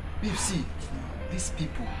 Babe, see, these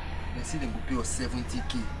people, they say they will pay us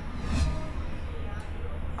 70k.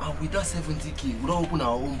 And with that 70k, we don't open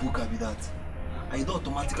our own book with that. And you don't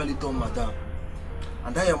automatically turn madam.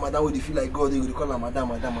 And that your madam will feel like God, they will call her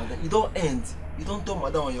madam. You don't end. You don't turn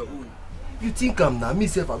madam on your own. You think I'm now,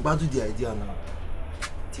 myself, I'm about to do the idea now.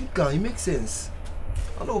 Think it makes sense.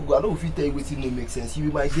 I don't if you tell you what it makes sense. You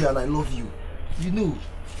be my dear and I love you. You know.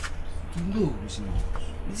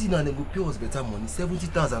 This is now they go pay us better money.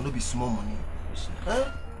 70,000 no be small money.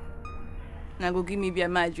 Huh? Now go give me beer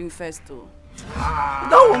my drink first too.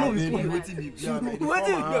 That will not be problem.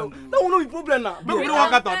 That will not be problem now. Bring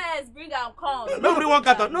am come. Nobody want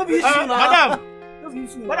cut. No be issue now. Madam.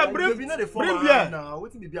 Madam, bring beer now.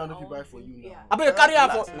 What be beer no buy for you now? I better carry her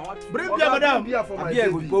for. Bring beer, madam. Beer for my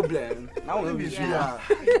beer with problem. Now will be beer.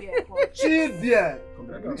 Cheap beer.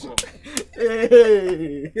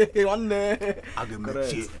 Hey, one day. I can make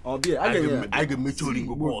it. Oh, beer. I can make you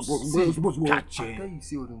Ringo boss. Catch it. Can you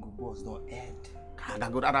say Ringo boss don't end?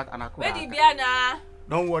 Where the beer now?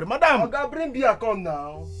 Don't worry, madam. Oga, bring beer come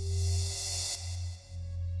now.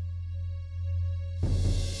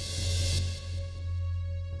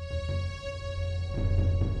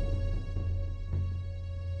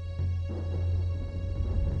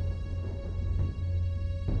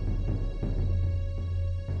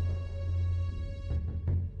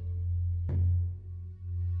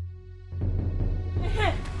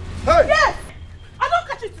 Hey! Yes! I don't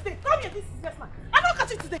catch you today. Come here, this is yes man. I don't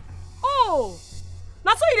catch you today. Oh!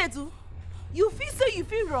 That's what you do. You feel say you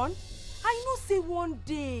feel run? I know say one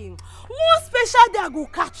day, one special day I go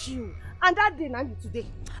catch you. And that day now be today.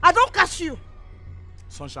 I don't catch you.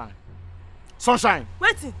 Sunshine.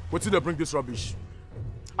 Waiting. What did they bring this rubbish?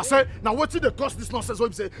 I said, now what did they cause this nonsense?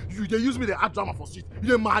 What you say? They use me, they add drama for shit.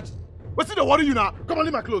 You ain't mad. What did they worry you now? Come on,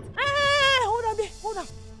 leave my clothes. Hey, hold on there. Hold on.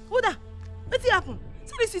 What happen?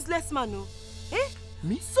 So this is less man, no? Eh?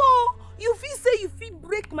 Me? So you feel say you feel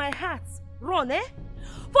break my heart. Run, eh?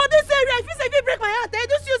 For this area, if you say you break my heart, eh?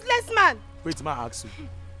 Just use less man. Wait, my ask you.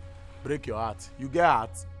 Break your heart. You get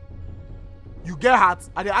heart. You get heart.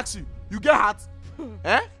 And they ask you. You get heart.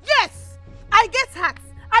 Eh? Yes! I get heart.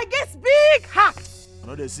 I get big heart. I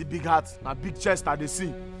know they see big heart. Now big chest that they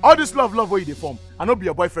see. All this love where you they form. I no be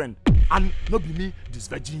your boyfriend. And no be me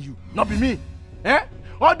disvirgin you. Not be me. Eh?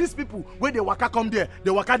 All these people, when they waka come there,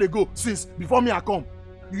 they waka they go since before me I come.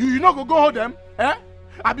 You not go hold them? Eh?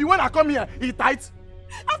 I be when I come here, it tight.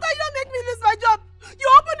 After you don't make me lose my job, you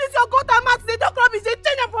open this your gutter mat, they don't rubbish, they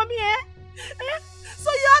change them for me, eh?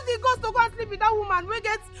 So you have the ghost to go and sleep with that woman, we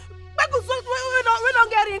don't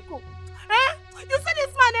get wrinkle. Eh? You see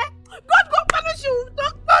this man, eh? God go punish you,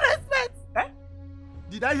 don't respect. Eh?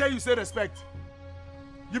 Did I hear you say respect?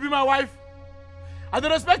 You be my wife. I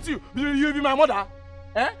don't respect you. You be my mother.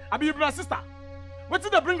 Eh? I be you be my sister. What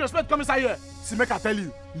did they bring respect come inside here? See, make I tell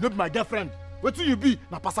you, you don't be my girlfriend. What do you be?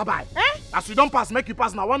 Na passerby. Eh? As you don't pass, make you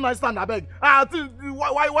pass now. One night stand, I beg. I think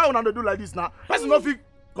why una dey do like this now? Person no fit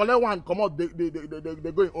collect one, come out, they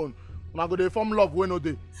going on. Una go dey form love when no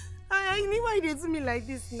dey. You know why you do me like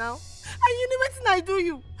this now? And you know what I do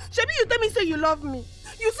you? Shebi you tell me say you love me.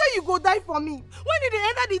 You say you go die for me. When you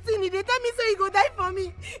enter the thing, you tell me say you go die for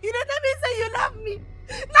me. You tell me say you love me.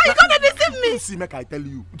 Now you gonna deceive me. See, make I tell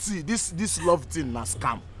you. See, this love thing na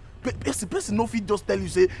scam. Person no fit just tell you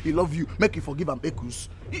say he love you, make you forgive and ekus.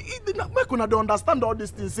 Make una dey understand all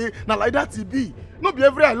these things. Say na like that it be. No be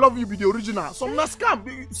every I love you be the original. Some na scam.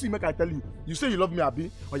 See, make I tell you. You say you love me,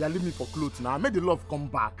 abi, or you leave me for clothes now. Make the love come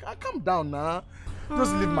back. Calm down now.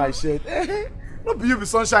 Just leave my shirt. No be you be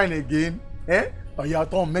sunshine again. Eh? Or you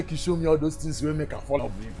turn make you show me all those things wey make I fall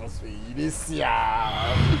off you first way. You dey see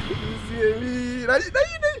am. You see me. Now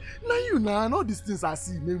you na all these things I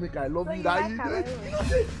see make I love you. Now you know.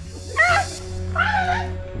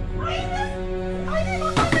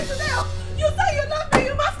 You say you love me,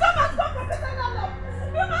 you must come and stop professional love.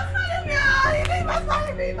 You must marry me, you must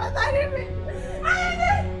marry me,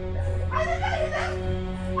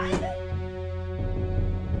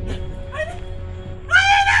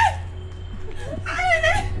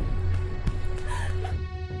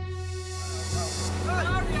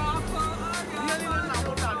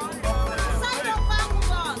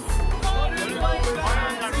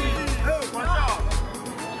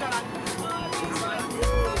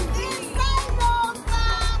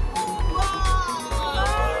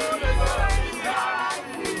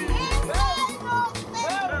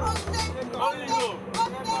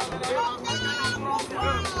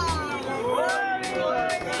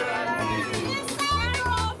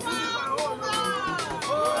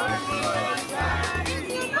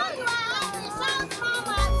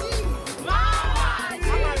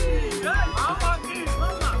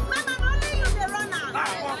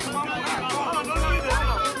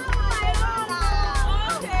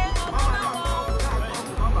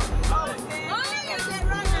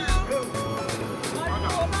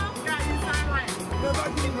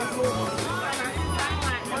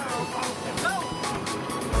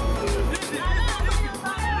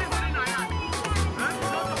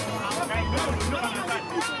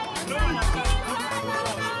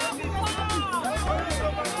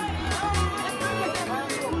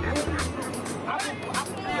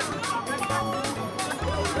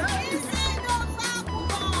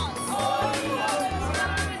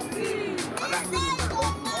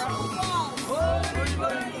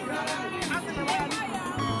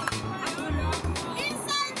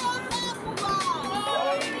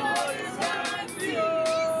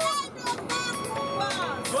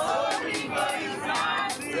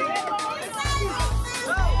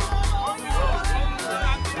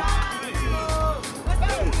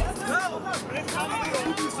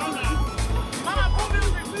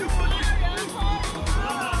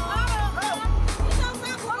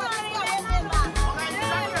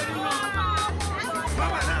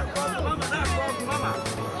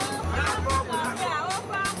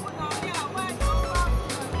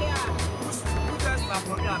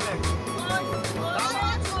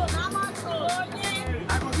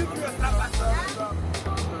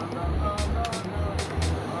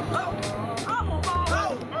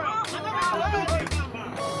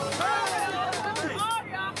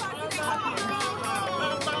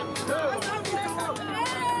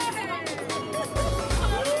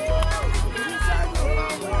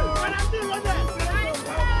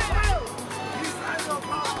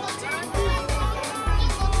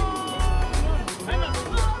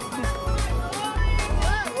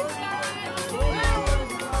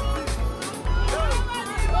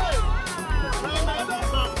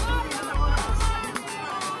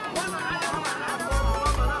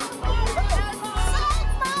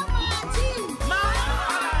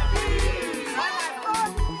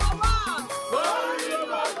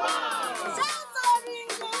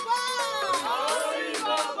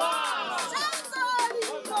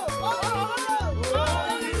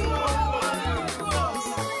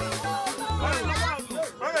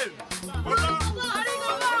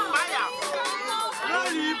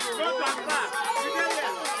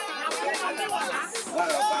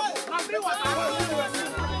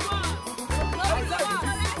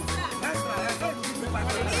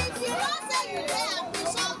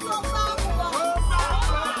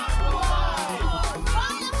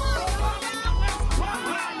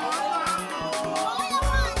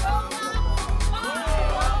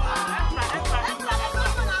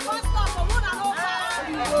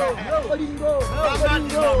 Olingo,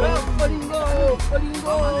 Olingo, Olingo,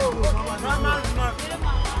 Olingo.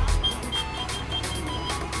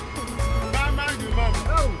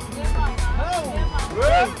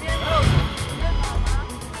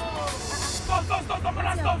 Stop!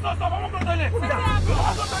 I won't go to the toilet.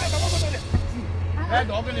 Hey,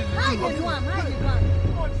 dog, I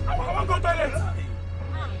won't go to the toilet.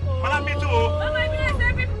 Madam, me too. Mama, I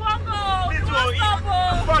say people won't go. Me too.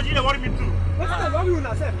 But you don't worry me too.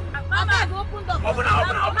 Mama, open the door. Open.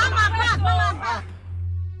 Mama, back.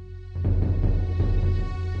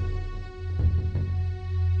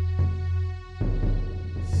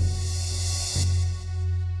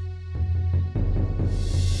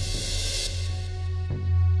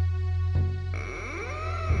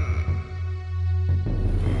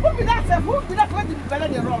 Who be that, sir? Who be that when the belly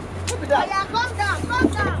dey run? Who be that? Yeah, calm down.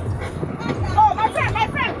 Oh, my friend. Hey,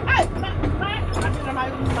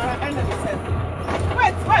 my enemy said.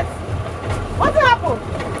 Wait. What happened?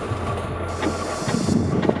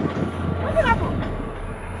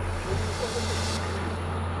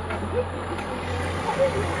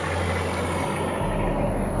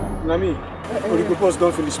 Nami, the boss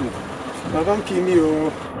don't finish me. Now don't kill me,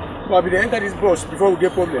 oh. But we enter this bus before we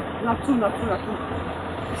get problem. Not true.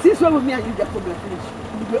 Since when with me and you get problem finish,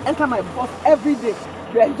 you enter my bus every day.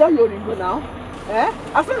 You enjoy your ringo now.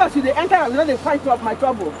 As long as you enter, you know they fight up my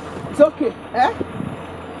trouble. It's okay.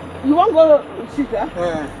 You won't go shit,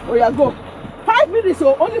 Oh yeah, go. 5 minutes,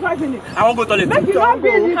 only 5 minutes. I won't go to the toilet. Make you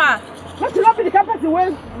not be the kind of person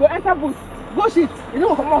when you enter booth. Go shit. You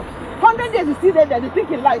know come on. 100 days you still there, they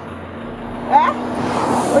think in life.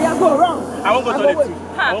 Oh yeah, go around. I won't go to the toilet.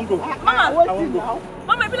 I won't go.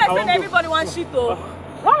 Mama, be like saying everybody wants shit though.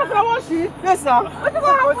 Mama, I want shit. Yes, sir. What you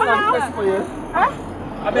want for you?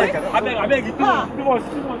 I beg you. Too much.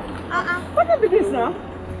 What be this now?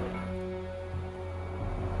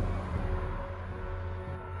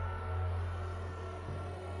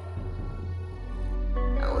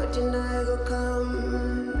 What you know go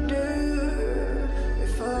come do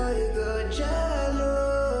before you go jello?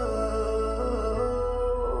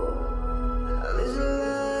 This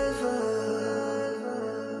life,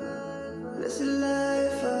 this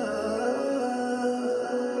life,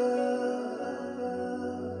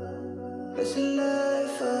 this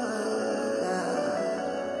life,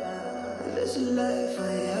 this life I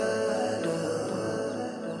had,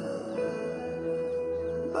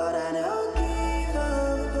 but I don't give up.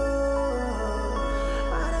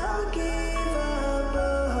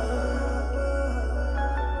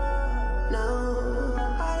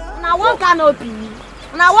 Now one canopy.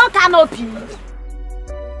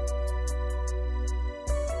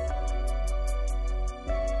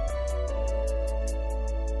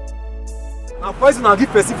 Now poison I'll give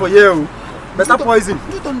person for you. Better poison.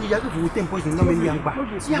 You don't need to take poison, no many young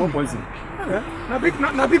back. Small poison. Na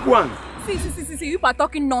big one. See, you are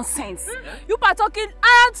talking nonsense. You are talking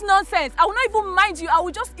arrant nonsense. I will not even mind you. I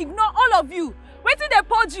will just ignore all of you. Wait till they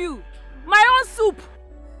purge you. My own soup.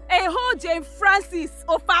 A whole Jane Francis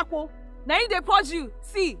Ofako. Now you they purge you.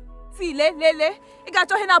 See, le. You got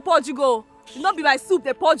your hand up purge you go. It not be my soup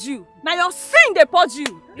they purge you. Now your sin they purge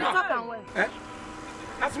you. You talk and well.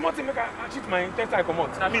 That's small thing make I cheat my intestine come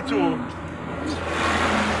out. Na me too.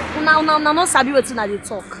 Now, no sabi wetin I dey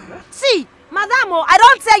talk. See, madam, I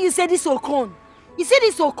don't tell you say this okon. You see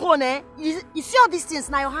this okon, You see all these things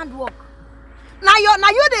now your handwork. Now you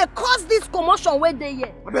they cause this commotion where they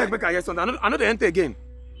here. I beg make I hear something. I know they enter again.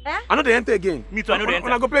 I know they enter again. Me too. I know they enter.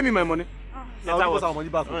 When I go pay me my money. Now I'll give us our money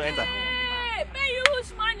back. Enter. Hey, pay you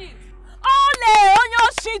huge money. Ole, on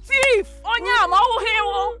your shit thief. On your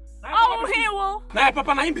Nah,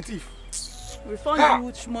 Papa, na him be thief. Refund you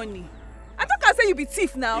huge money. I thought I say you be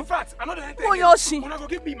thief now. In fact, I know they enter again. Yoshi. When I go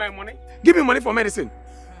give me my money, give me money for medicine.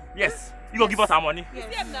 Yes, you go give us our money.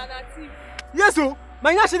 Yes, yes, so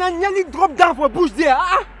my national nearly dropped down for a bush there.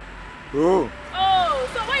 Oh,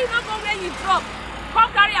 so why you not go where you drop?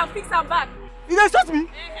 Come carry and fix her back. You don't shot me?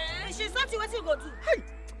 She shot you, what you go do? Hey,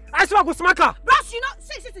 I swear I go smack her. Bros, you know,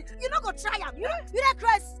 see, you not go try her. You not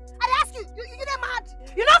crazy. I ask you, you not mad.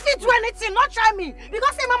 You not fit do anything, not try me.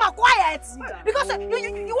 Because say mama quiet. Because you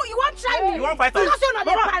won't try me. You won't fight us. Because you're not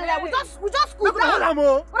there parallel. We just cool down.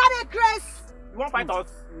 What are they crazy? You won't fight us.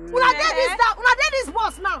 Una did this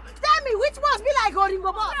boss now. Tell me which boss be like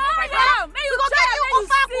Oringo boss.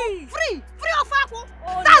 Free Ofako.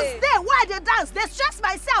 Dance there. Why they dance? They stress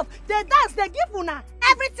myself. They dance. They give una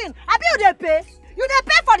everything. I be you they pay. You they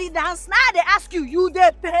pay for the dance. Now they ask you. You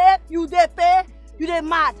they pay. You they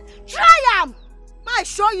mad. Try am. I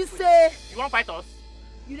sure you say. You won't fight us.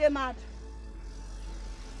 You they mad.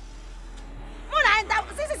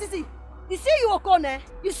 See. You see you Okone?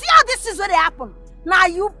 You see how this is where they happen? Now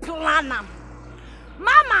you plan them.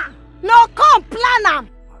 Mama, no come plan them.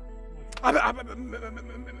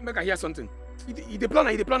 Make I hear something. He the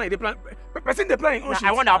planner. Person the planning own shit.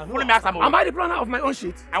 I wonder, follow me ask some. Am I the planner of my own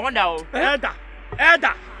shit? I wonder. Elder.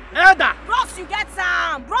 Bros, you get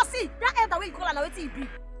some. Bros, see, that elder way you call her now, waiting be. Even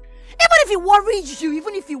if he worries you, you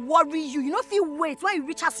know if you wait, when you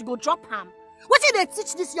reach us, you go drop him. What did they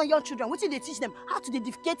teach these young children? What did they teach them? How to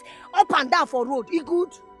defecate up and down for road? He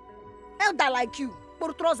good. Elder like you. See,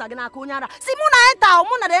 Muna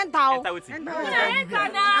enter. Enter waiting.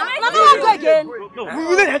 Enter now. No, go again. No.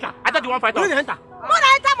 We didn't enter. I thought you want to fight us. Muna enter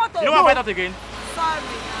motor. You don't want to fight us again? Sorry,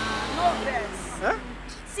 no verse. Huh?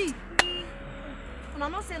 See,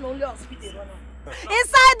 I'm not saying only hospital.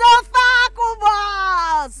 Inside the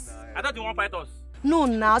boss. I thought you want to fight us. No,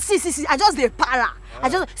 now. See. I just the para. I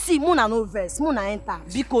just see Muna no verse. Muna enter.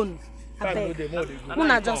 Bicon.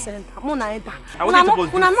 Muna just enter. Muna enter.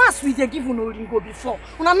 Una no as we dey give una oringo before.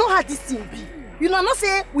 Una know how this thing be. You know not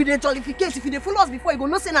say we dey jollificate. If you dey follow us before, you go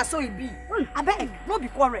no say na so it be. I beg, no be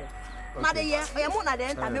quarrel. Na the year, Muna dey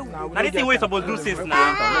enter. Na this thing we supposed to do since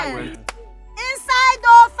now. Inside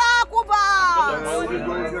the Fakuba.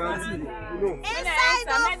 Inside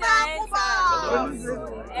the Fakuba.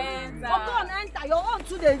 Come on, enter. Your own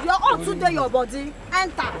today, your body.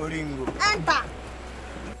 Enter.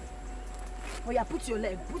 Oh yeah, put your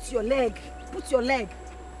leg. Put your leg. Put your leg.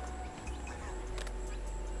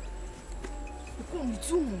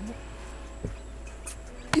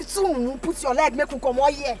 Make you come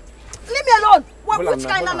on here. Leave me alone. Which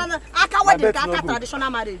kind of I can't wait the traditional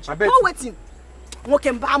marriage. No waiting.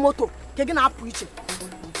 Walking by moto. Kegin up preaching.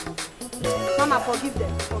 Mama, forgive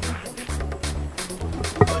them.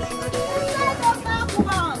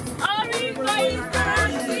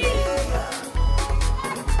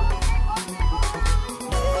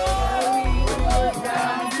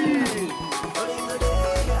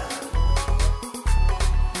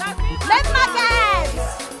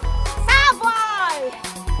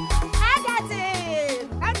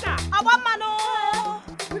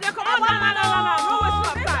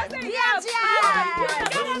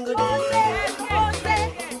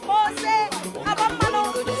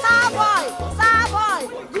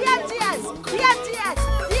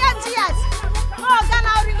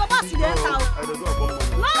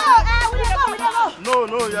 No,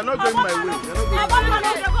 you're not going my way.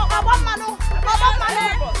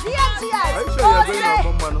 Are you sure you're going on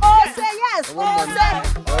Bombano? Yes.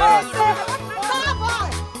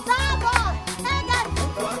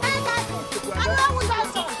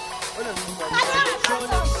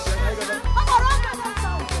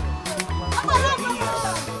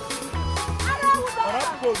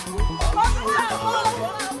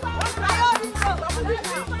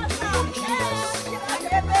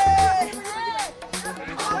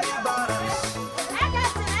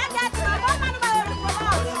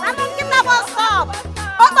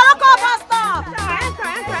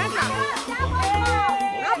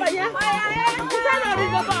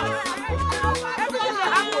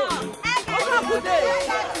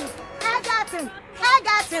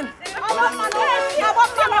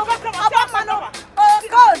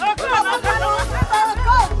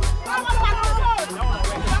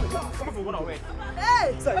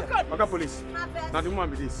 Okay, police. Now the woman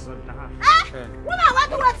be this. Woman, what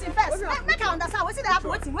do you want first? Make I understand. What's it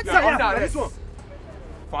happen? This one.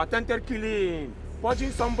 For attempted killing,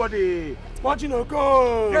 punching somebody, punching a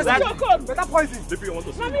code. Yes, better poison. Maybe you want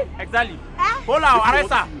to see. Exactly. Hold on,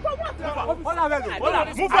 arrest her. Move her.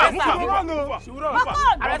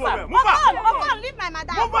 Leave my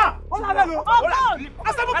madam. Leave my madam.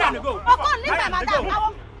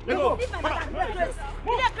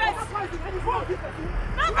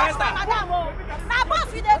 Boss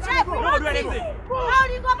we dey drive, we no thief. Boss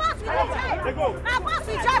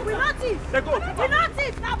we drive, we no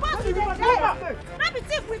thief. Na boss we dey drive. No be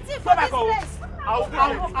thief, we thief for this place. I will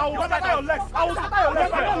scatter your legs. Na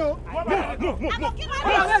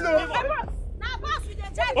boss we dey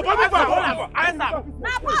drive.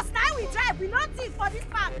 Na boss na we drive, we no thief for this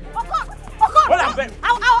park. Okon.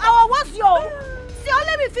 Our what's your? See,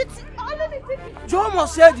 only me fit. Joe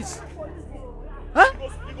must say this. Huh?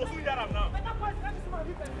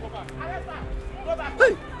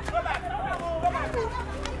 Hey!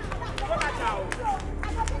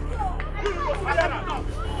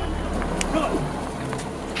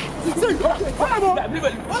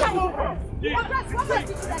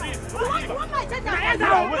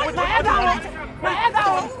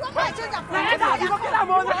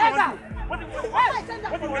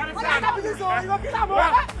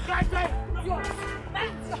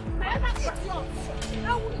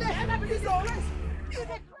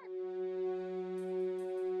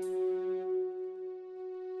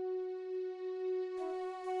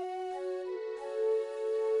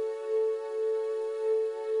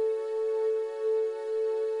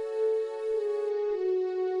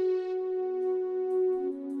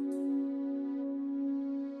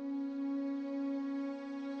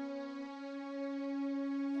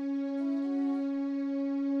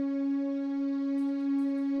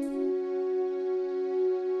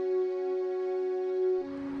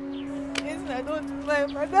 I don't do my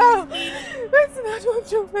madam. Listen, I don't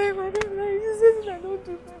do my madam. Like you said, I don't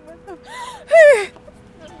do my madam. Hey,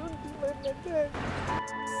 I don't do my madam.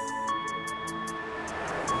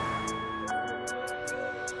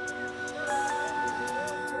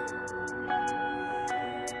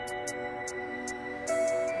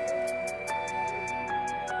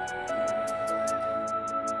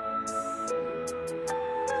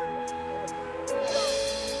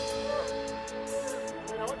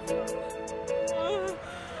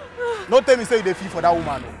 Don't tell me say you dey feel for that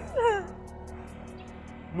woman. No.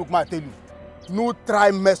 Look, ma, I tell you, no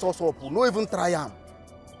try mess us up. No even try am.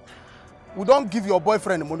 We don't give your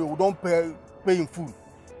boyfriend money. We don't pay him full.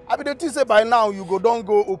 I be the thing say by now you don't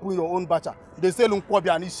go open your own bacha. They say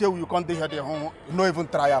Lunkwabi and Ishe you can't hear the home. No even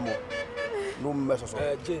try am. No mess us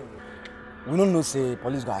up. Jane, we don't know say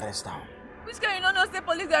police go arrest her. Which can you don't know say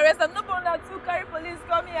police go arrest her? No problem that two carry police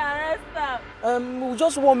come here and arrest her. We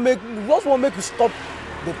just want make you stop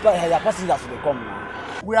the passengers to come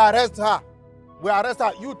now. We arrest her. We arrest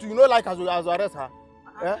her. You too, you know like as we arrest her.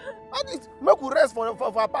 Yeah? At least make we rest for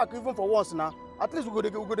our park even for once now. At least we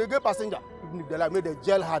go get passenger. Even if they like, make they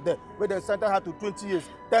jail her there. Make they sentence her to 20 years,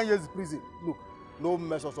 10 years prison. Look, no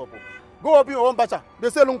mess us up. Go up in your own bacha.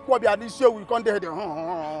 They say Lunkwabi and Ishe we can't hear the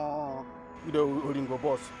you the Olingo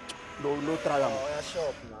boss. No try am. Oh, yeah, shut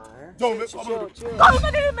up now. Don't make come on. God, no,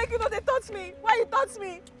 they make you know they touch me. Why you touch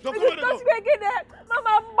me? If you touch me again there,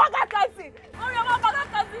 Mama Bagakasi. Oh, your Mama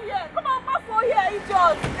Bagakasi here. Come on, pass for here,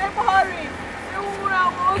 idiot. They hurry. They will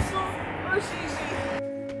run also. Oh, shishi.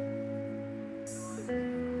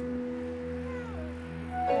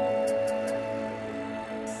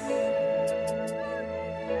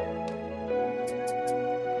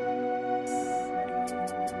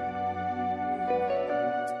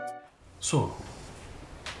 So,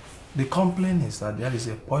 the complaint is that there is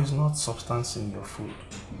a poisonous substance in your food.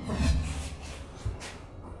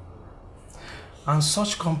 And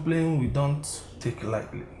such complaint we don't take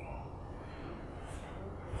lightly.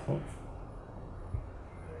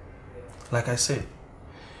 Like I said,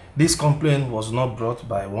 this complaint was not brought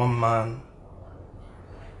by one man,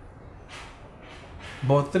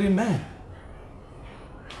 but 3 men.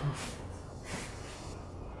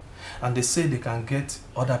 And they say they can get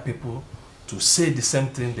other people to say the same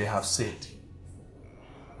thing they have said.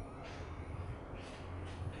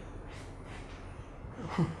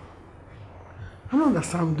 I don't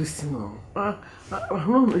understand this thing. I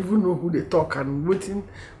don't even know who they talk and what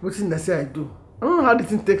they say I do. I don't know how this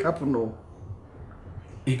thing take happen now.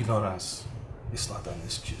 Ignorance is not an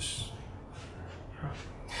excuse.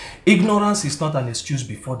 Ignorance is not an excuse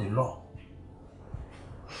before the law.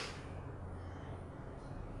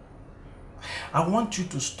 I want you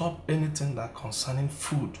to stop anything that concerning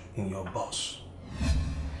food in your boss.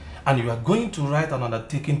 And you are going to write an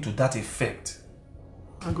undertaking to that effect.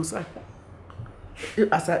 I go say,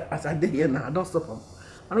 as I did here now, I don't stop them.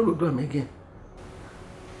 I don't go do them again.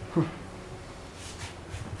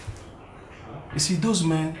 You see, those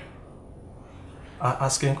men are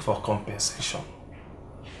asking for compensation.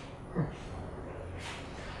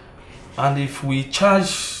 And if we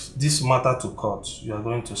charge this matter to court, you are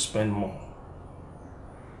going to spend more.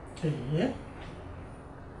 Yeah.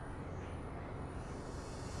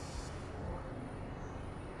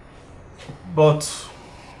 But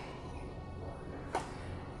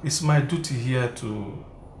it's my duty here to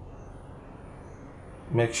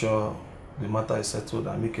make sure the matter is settled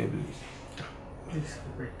amicably. Please,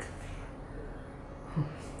 break.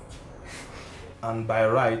 And by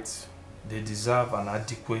right, they deserve an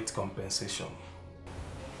adequate compensation.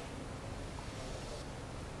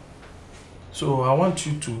 So I want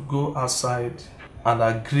you to go outside and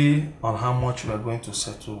agree on how much you are going to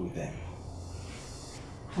settle with them.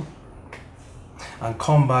 And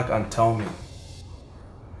come back and tell me.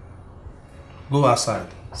 Go outside,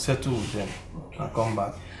 settle with them, and come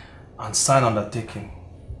back and sign undertaking.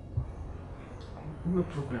 No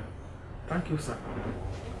problem. Thank you, sir.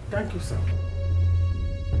 Thank you, sir.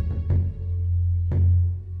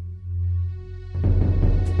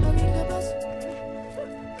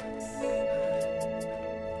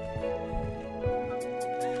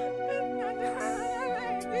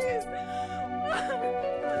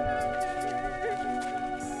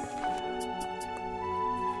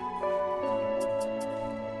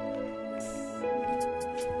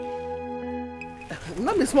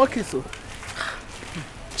 Not be small kiss, oh.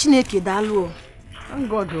 Chineke dalu. Thank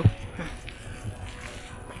God, oh.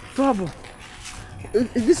 Trouble.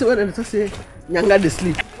 Is this where they say Nyanga they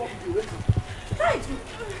sleep? Right.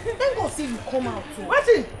 Thank God see you come out too. What's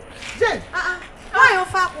it? Jen? Why your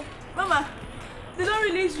father? Mama, they don't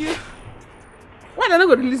release you. Why they not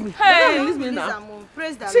going to release me? Hey. They don't release me now.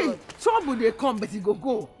 Praise the See, Lord. trouble they come, but he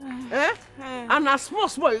go. And a small,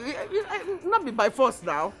 not be by force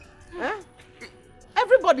now.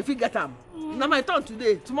 Everybody forget them. Now my turn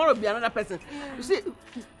today, tomorrow be another person. You see,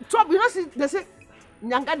 trouble, you know, see, they say,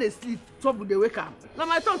 Nyanga they sleep, trouble they wake up. Now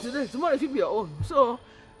my turn today, tomorrow it will be your own. So,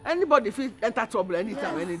 anybody feel enter trouble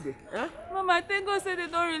anytime, any day. Mama, thank God say they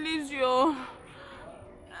don't release you.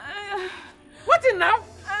 What in now?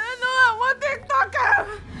 I don't know, I want to talk him.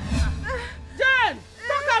 Jen,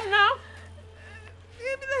 talk him now.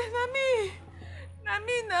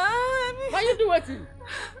 Nami. Why you do what?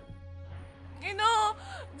 You know,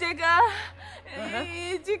 Jega,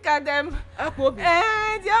 Chika them, Apobi.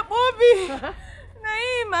 The Apobi.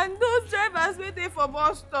 Naim and those drivers waiting for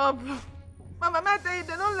bus stop. Mama, I tell you,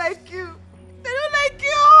 they don't like you. They don't like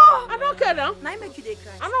you. I don't care now. Now make you they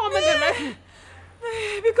cry. I don't want to make them like you.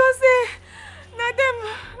 Because na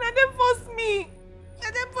them force me.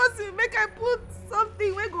 Make I put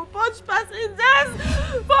something where go punch passengers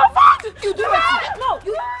for fun. You do it. No,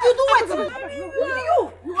 you do it.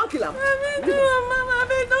 You won't kill him. Mama,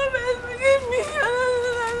 don't forgive me.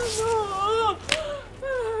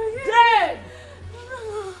 Jen!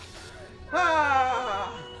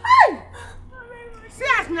 See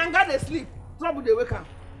as Nyanga they sleep, trouble they wake up.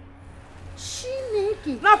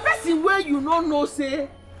 Chineke. Now person where you no know say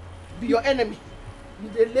be your enemy, you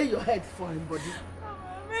dey lay your head for him body.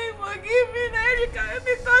 Forgive me, Erika.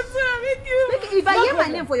 If I hear my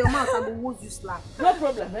name for your mouth, I will wound you slap. No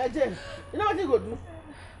problem, Jen. You know what you go do?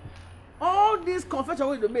 All this confession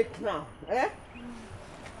we do make now,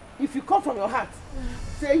 if you come from your heart,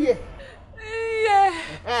 say yeah.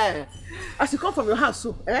 As you come from your house,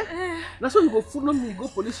 so that's why you go follow me, you go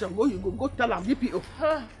police station, you go tell them DPO.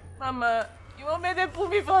 Mama, you want me to put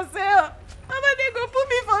me for sale? Mama, they go put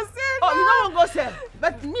me for sale. Oh, you don't want to go sell,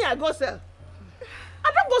 but me I go sell. I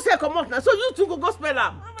don't go sell come out now, so you two go spell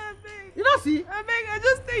them. Mama, beg. You don't see? I beg, I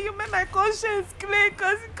just tell you, make my conscience clear,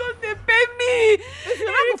 because they pay me. If you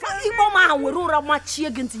not go for Igbo man, we roll much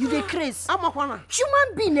against you, they crazy. Human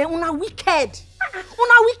being, una wicked.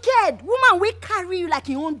 Woman, we carry you like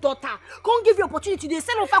your own daughter. Can't give you opportunity. They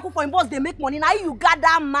sell on faku for him boss, they make money. Now you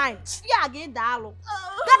gather mind. Yeah, get that.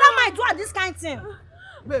 Gather mind, do this kind of thing.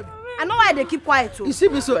 Babe, I know why they keep quiet too. You see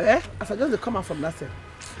me so, as I just come out from that cell,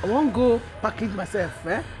 I won't go package myself,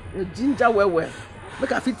 ginger well.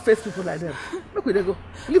 Make I fit face people like them. Make we go.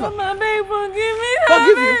 Leave her. Mama, beg, forgive me.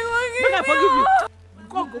 Forgive you. Make I forgive you.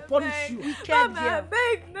 God go punish you. Mama,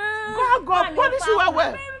 beg, no. God go punish you well.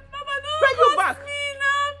 Mama, pay you back. Me,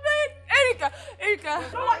 no, beg. Erika.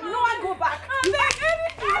 You know I go back. Beg,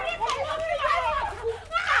 Erika.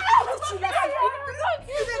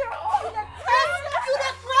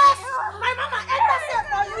 My mama intercept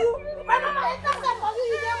for you. My mama intercept for you.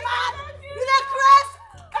 You dey mad. You dey crazy.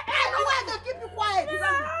 I know why they keep you quiet.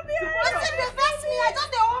 Listen, they vex me. I just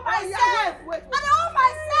dey hold myself. I dey hold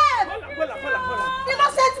myself.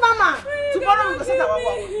 Innocent mama. Tomorrow we go set our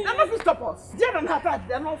work. They're not fit stop us. They're not hard.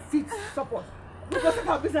 They're not fit stop us. We go set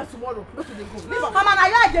our business tomorrow. Look where they go. Leave her. Mama, now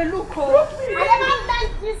you are the look. I never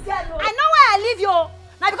like this girl. I know where I live you.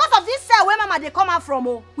 Now because of this cell where mama they come out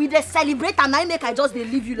from, we they celebrate and I make I just they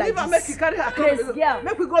leave you like this. Make you carry her. Crazy girl.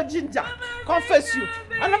 Make we go ginger. Confess you.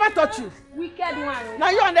 I never touch you. Wicked one.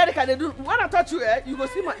 Now you and Erika they do. When I touch you, you go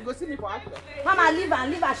see me for action. Mama, leave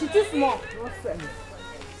her. She too small.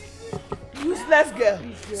 Useless girl.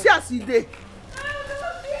 See how she dey.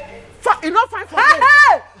 You not fine for me.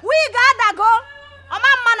 Hey! Wig that go. A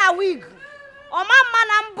man a wig. A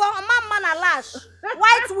man a lash.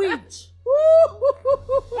 White wig.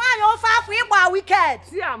 One your fafu igba wicked.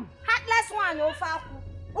 See am. Heartless one your fafu.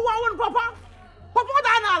 Who papa? Papa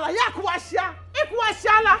danala yakwashia.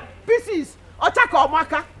 Ikwashiala pieces. Ochaka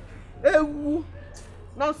omaka. Ewu.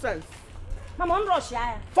 Nonsense. Mama on rush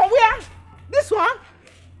ya. For where? This one?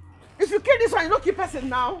 If you kill this one, you don't keep person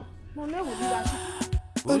now. No, no, we do that.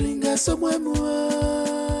 Olinga somewhere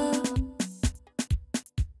more.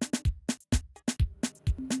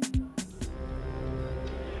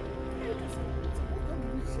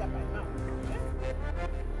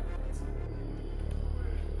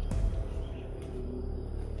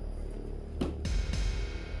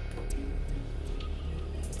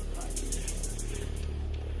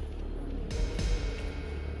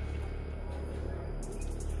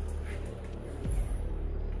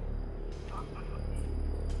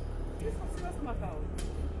 This is a serious matter.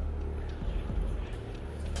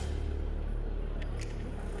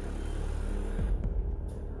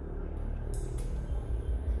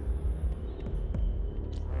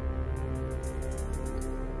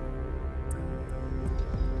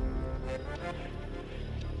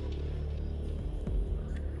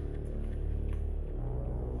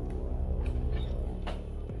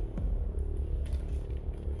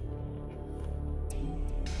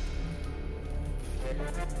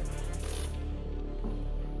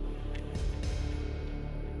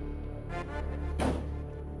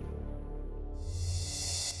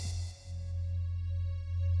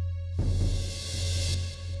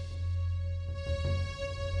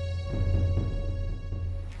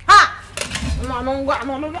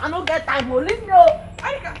 I don't get time. Leave me.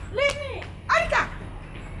 Erika, leave me. Erika.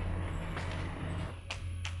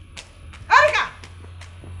 Erika.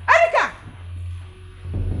 Erika.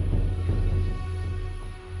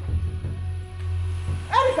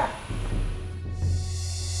 Erika.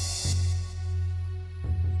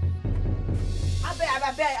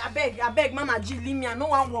 I beg, Mama G, leave me. I don't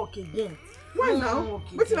want to work again. Why now?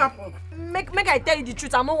 What's happened? Make I tell you the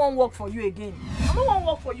truth. I don't want to work for you again. I don't want to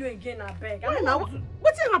work for you again, I beg. Why now?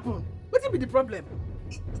 What's happened? What's be the problem?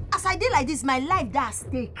 As I did like this, my life that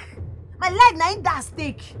stake. My life now ain't that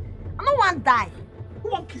stake. I don't want to die. Who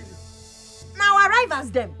won't kill you? Now arrive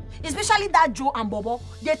as them. Especially that Joe and Bobo.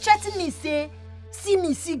 They threaten me, say, see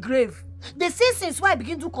me, see grave. They say since when I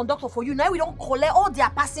begin to conductor for you, now we don't collect all their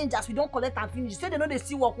passengers, we don't collect and finish. Say they know they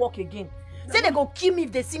see walk again. Say they go kill me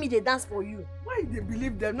if they see me, they dance for you. Why they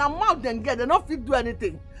believe them? Now mouth them get, they not fit do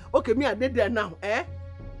anything. Okay, me I did there now, eh?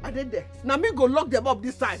 I did there. Now me go lock them up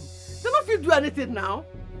this time. They not fit do anything now.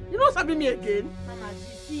 You don't sabi me again. Mama,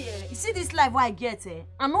 you see this life what I get, eh?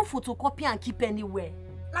 I no photocopy and keep anywhere.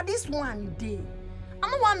 Now this one day, I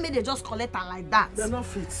don't want me they just collect and like that. They're not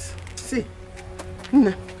fit. See,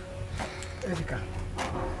 nah. Erika,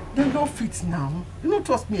 they're not fit now. You don't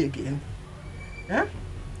trust me again. Eh?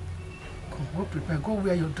 Come, go prepare, go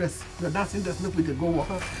wear your dress. Your dancing dress, make they go walk.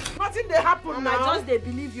 Nothing they happen now. I just they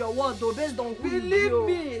believe your word though, based on who believe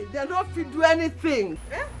me, they're not fit do anything.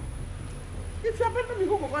 Eh? If you're better, me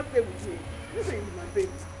go stay with me. This ain't my baby.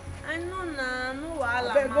 I know nah, no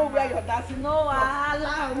wahala. Then go wear your dancing. No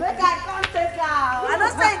wahala. Make I come take out. I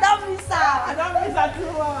don't say you don't miss out. I don't miss out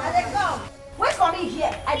too much. I dey come. Wait for me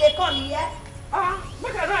here. I dey come here.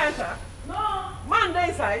 Make I not enter. No. Man dey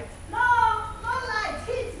inside. No light.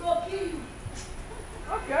 Heat go kill you.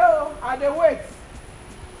 Okay, I dey wait.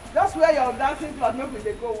 Just wear your dancing clothes, make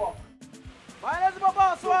we go walk. Baile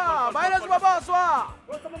boss wa.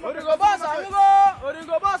 Origo boss amugo.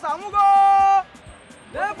 Origo boss amugo.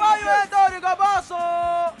 Never you enter Origo boss.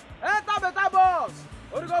 Enter better boss.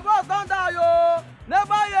 Origo boss don't die yo.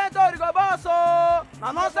 Never you enter Origo boss.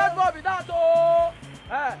 Na nonsense boy be that oh.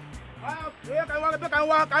 Can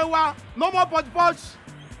walk. No more punch.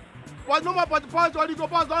 But no more punch. Origo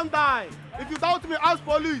boss don't die. If you doubt me, ask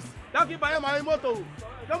police. Don't keep my moto.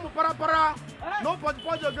 Don't para. No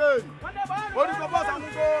punch again. Origo boss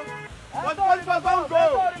amugo. Punch don't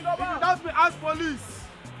go. If you doubt me, ask police.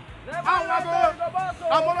 I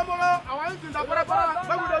want to para.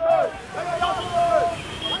 Where would they go?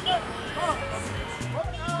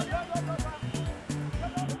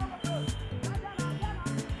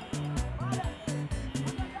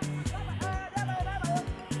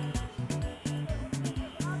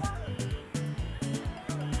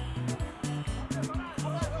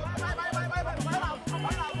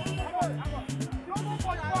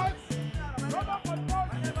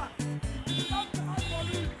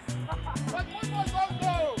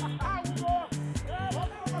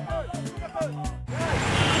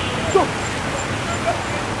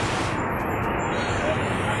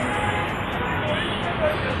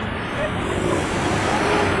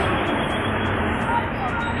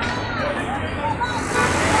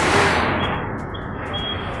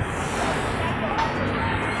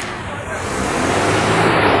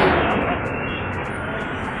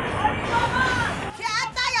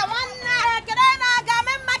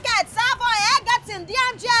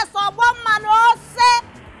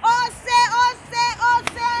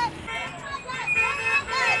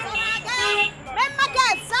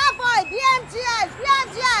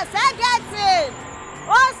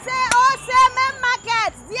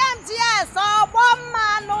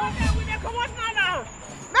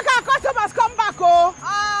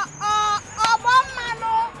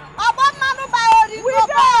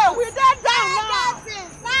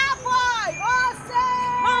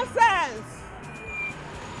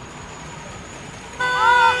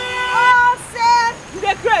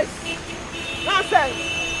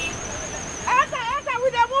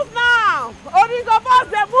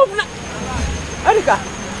 Erika,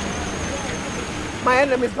 my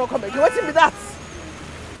enemies don't come again. What's in that?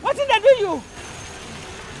 What did they do you?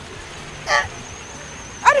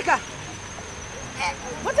 Erika,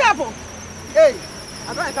 what happened? Hey,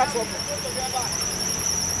 I don't enter trouble.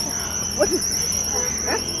 What is?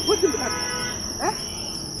 What is that?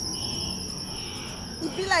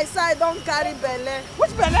 It be like say I don't carry belle.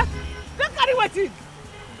 Which belle? Don't carry what in?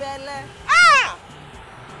 Belle. Ah!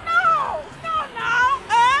 No!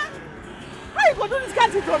 How you go do this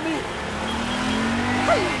kind of thing to me?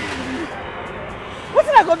 What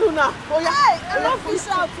did I go do now? Oh yeah. Hey, I don't fish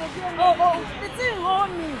out again. Oh. The thing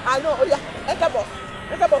hold me. I know. Oh yeah. Enter boss.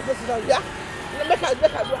 Go sit down. Yeah. Make her do.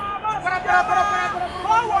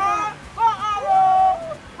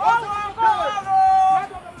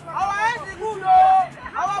 Our head is good,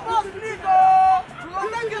 our boss need to. We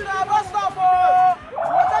will take it to our bus stop.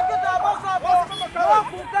 No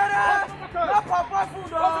kukere, no papa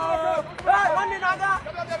food. Hey, one day naga.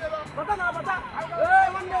 Bata. Hey,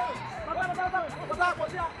 one day. Bata.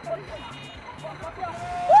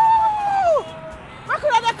 Woo! Look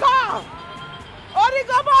at the car.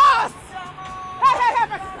 Origo boss. Hey.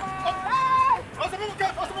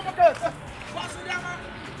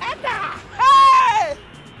 Enter. Hey!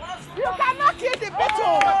 You cannot kill the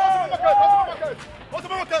beetle.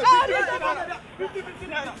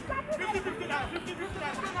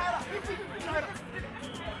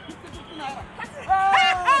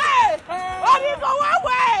 Hey! Origo one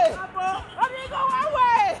way. Origo one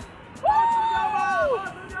way.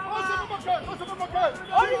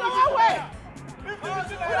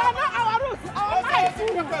 We are not our roots, our life.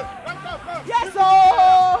 Yes, sir.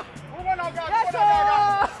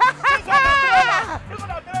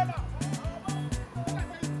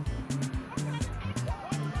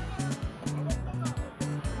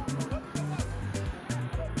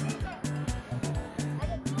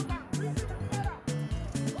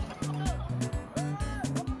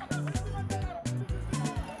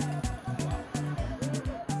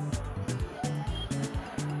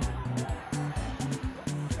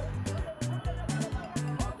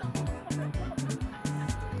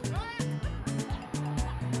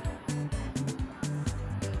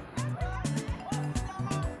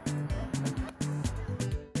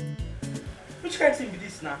 Which kind of thing be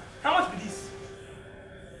this now? How much be this?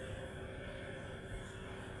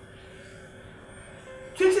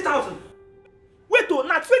 20,000. Wait, oh,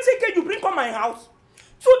 now 20K you bring come my house.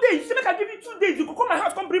 2 days. You say make I give you 2 days. You go come my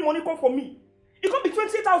house, come bring money, come for me. It can't be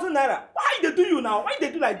 20,000 naira. Why they do you now? Why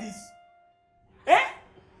they do like this? Eh?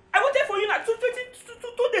 I waited for you now. 2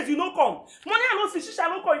 days you no come. Money I no see, shisha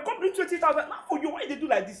no come. You come bring 20,000. Now for you, why they do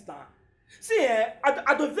like this now? See,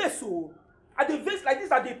 at the vessel. At the vase like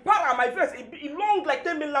this, at the para, my vest, it long like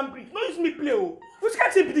 10 million bricks. No use me play, oh. Which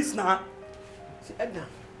can't be this now? See, Edna,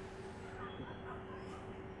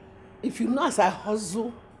 if you know as I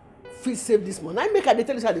hustle, fit save this money. I make her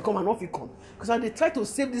tell you how they come and off it come. Because I they try to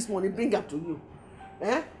save this money, bring it to you.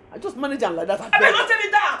 Eh? I just manage them like that. I mean, not tell me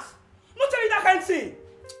that. Not tell me that kind of thing.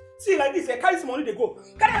 See, like this, carry this money, they go.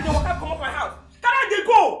 Carry out the worker, come up my house. Carry out they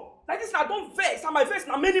go. Like this, now don't vex. And my vex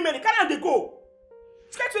now many. Carry out they go.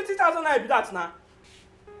 Get 20,000 naira be that now.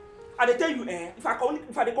 And they tell you, if I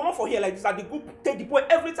come up for here like this, I they go take the boy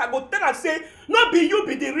every time. I go tell and say, no be you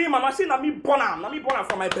be the real mama. Say na me born am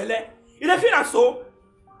from my belly. You don't feel so?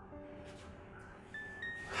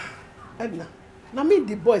 Edna, na me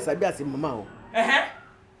the boy sabi as a mama.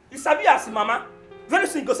 You sabi as a mama. Very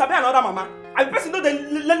soon you go sabi another mama. And the person know they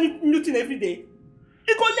learn new thing every day.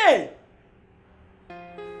 You go learn.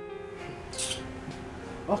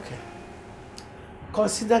 Okay.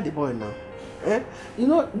 Consider the boy now. You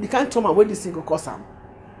know the kind of trauma where this thing go cause him.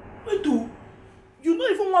 Wait, do you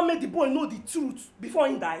not even want to make the boy know the truth before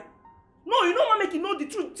he die? No, you don't want to make him know the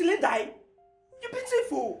truth till he die. You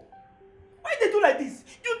pitiful. Why they do like this?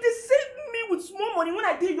 You they save me with small money when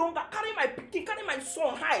I did younger, carry my Pickin, carry my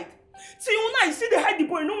son hide. See you now, you see they hide the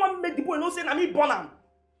boy. You don't want to make the boy know say na me born am.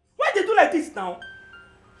 Why they do like this now?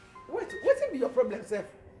 Wait, what be your problem, sir?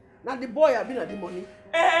 Now the boy have been at the money.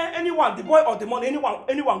 Anyone, the boy or the money,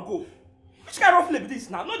 anyone go. Which kind of rough play be this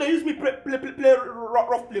now? No, they use me play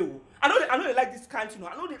rough play. I know they like this kind, you know.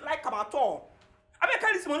 I know they like them at all. I better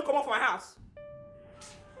carry this money come off my house.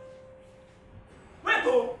 Wait,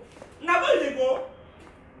 go. Now where they go?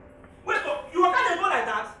 Wait, go. You can't they go like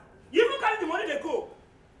that? You even carry the money they go.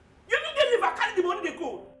 You even they leave and carry the money they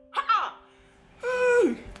go. Ha!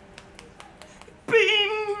 Pay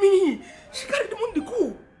me. She carry the money they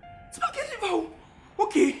go. It's not getting leave.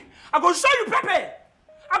 Okay, I go show you, Pepe.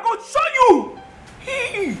 I go show you.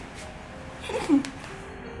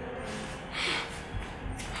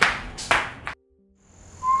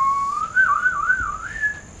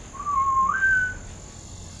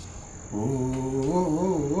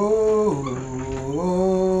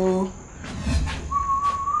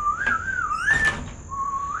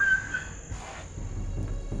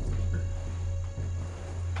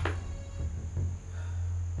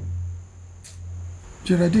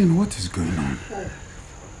 Geraldine, what is going on?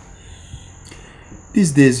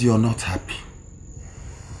 These days you're not happy.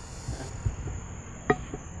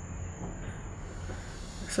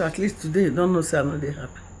 So at least today you don't know say I'm not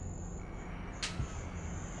happy.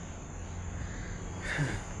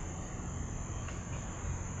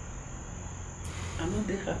 I'm not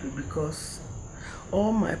happy because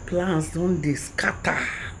all my plans don't they scatter.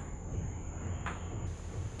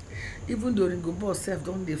 Even the Oringo self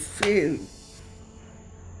don't they fail.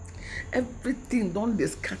 Everything don't they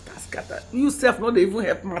scatter. You self not they even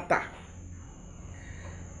help matter.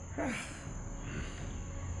 Everything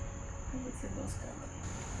don't scatter.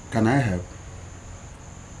 Can I help?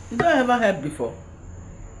 You don't ever help before.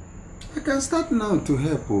 I can start now to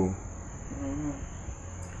help. Oh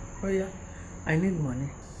yeah, I need money.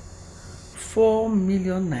 4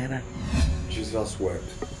 million naira. Jesus word.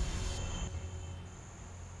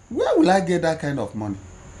 Where will I get that kind of money?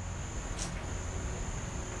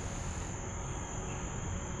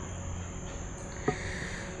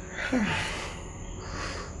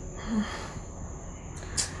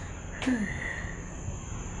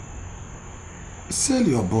 Sell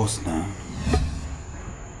your boss now.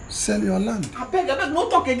 Sell your land. I beg, no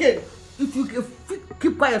talk again. If you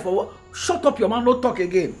keep quiet for what? Shut up your mouth, no talk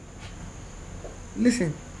again.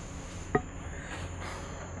 Listen.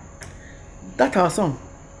 That our son.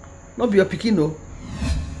 Not be your Pickin, no.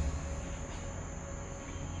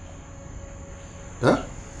 Huh?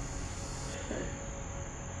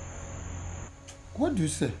 What do you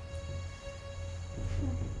say?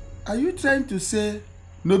 Are you trying to say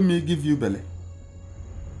no me give you belly?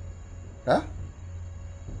 Huh?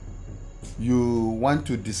 You want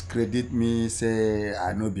to discredit me, say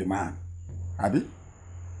I no be man, Abi?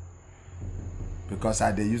 Because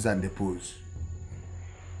I dey use and dey pose.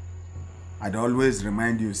 I'd always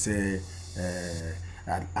remind you, say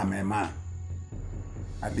I'm a man.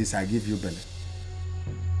 At least I give you belly.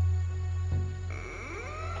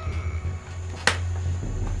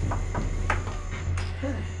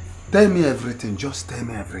 Tell me everything, just tell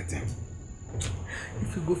me everything.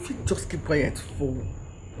 If you go fit, just keep quiet for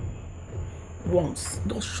once.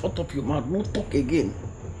 Don't shut up your mouth, no talk again.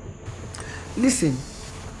 Listen,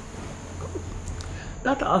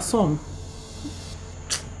 that our son.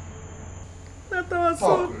 That our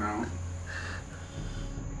son. Talk now.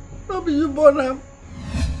 No be you born am.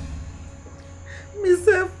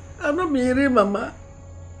 Myself, I no be real mama.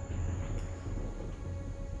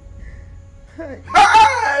 Hey!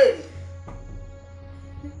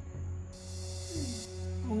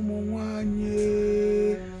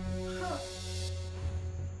 Omonwanye.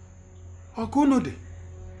 Okunode.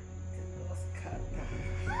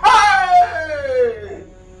 Hey!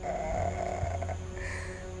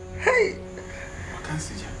 Hey! I can't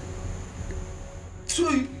see you. So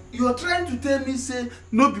you are trying to tell me, say,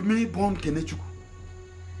 no be me born Kenechukwu.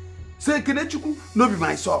 Say Kenechukwu no be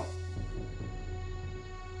my son.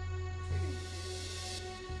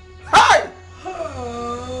 Hey!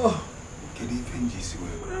 Oh. Get even GC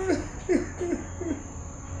well.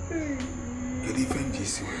 Get even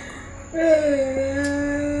GC well.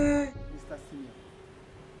 Mr. Senior,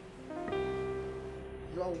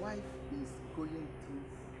 your wife is going through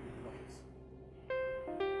a lot.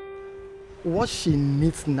 What she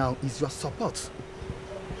needs now is your support.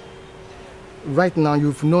 Right now,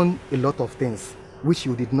 you've known a lot of things which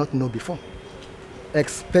you did not know before,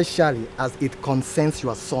 especially as it concerns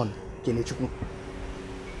your son, Kenechukwu.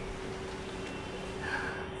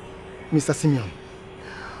 Mr. Simeon,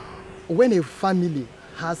 when a family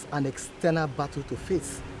has an external battle to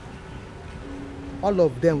face, all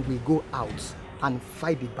of them will go out and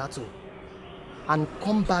fight the battle and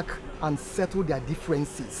come back and settle their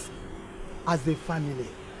differences as a family.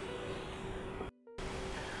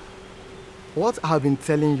 What I've been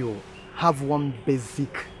telling you have one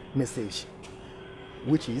basic message,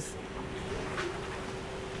 which is,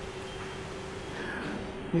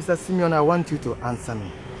 Mr. Simeon, I want you to answer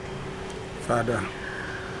me. Father.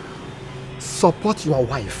 Support your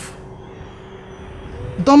wife.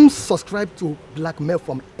 Don't subscribe to blackmail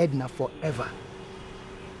from Edna forever.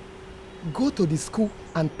 Go to the school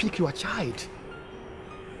and pick your child.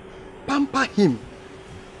 Pamper him.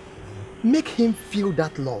 Make him feel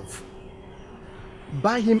that love.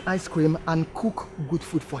 Buy him ice cream and cook good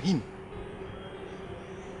food for him.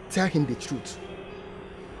 Tell him the truth.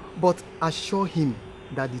 But assure him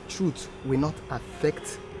that the truth will not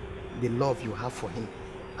affect the love you have for him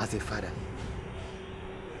as a father.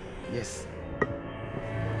 Yes.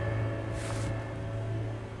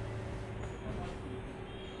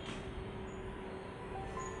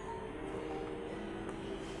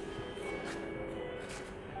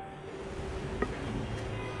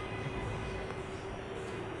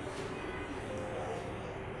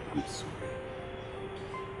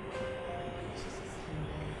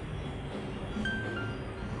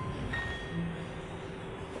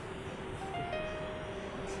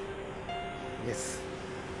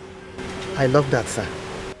 I love that, sir.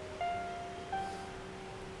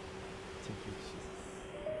 Thank you, Jesus.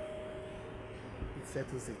 It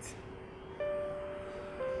settles it.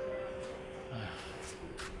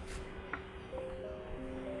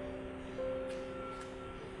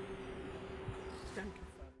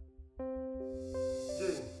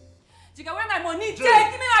 Chika, where my money? Jay, give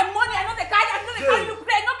me my money. I know the carry you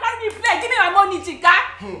play. No carry me play. Give me my money, Chika.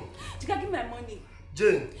 Chika, give me my money.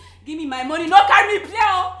 Jane. Give me my money. No carry me play,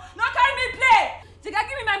 oh. No carry me play. Chika,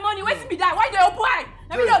 give me my money. Where's me that? Why they open eye?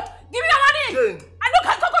 Let me know. Give me my money. Jane. I no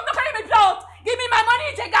carry me play. Give me my money,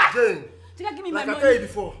 Chika. Jane. Chika, give me my money. Like I tell you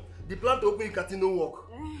before, the plan to open Ikati no work.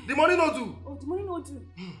 The money no do. Oh, the money no do.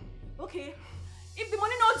 Okay. If the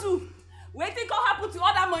money no do, wait till what happen to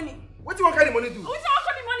all that money. What do you want carry money do? What do you want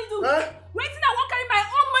carry money do? Huh? Wait till I want carry my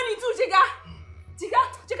own money too, Chika.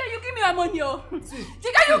 Chika, you give me my money, oh.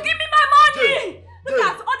 Chika, you give me my money. Look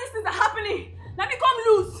at all these things are happening. Let me come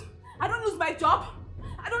lose. I don't lose my job.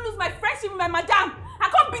 I don't lose my friendship with my madam. I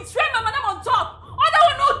can't betray my madam on top. All that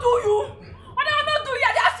will not do you. All that will not do you.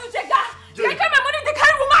 I ask you, Chika. Chika, give me my money. They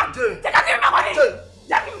carry woman. Chika, give me my money.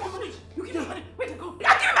 Chika, give me my money. You give me my money. Where to go?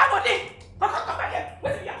 Chika, give me my money. Come back here.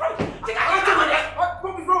 Where's the approach? Chika, give me my money.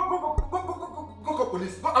 Go call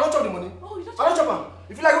police. I don't chop the money. I don't chop am.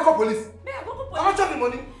 If you like, go call police. Make I go call police. I don't chop the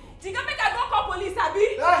money. Chika, make I go call police,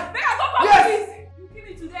 Abi. Make I go call Yes. police. You give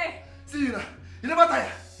me today. See you now. You never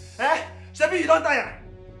tire. Eh? Shebi, you don't tire.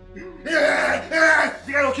 You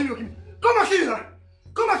gotta kill me. Come and kill you now.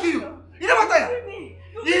 Come and kill you. You never tire.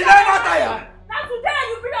 You never tire. Now today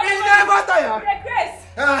you bring up. You never tire.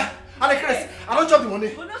 The And the craze. I don't chop the money.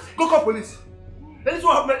 Go call police.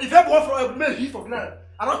 If everyone from make heat of land,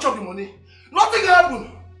 I don't chop the money. Nothing will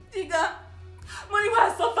happen. Chika, money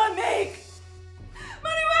was suffer make.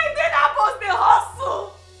 Money why you did that post the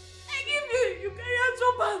hustle. I give you carry a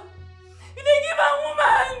chopper. You didn't give a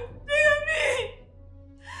woman. Tell me.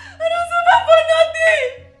 I don't suffer for nothing.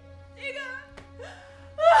 Chika.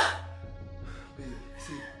 Babe,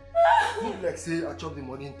 see, look like say I chop the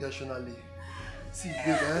money intentionally. See,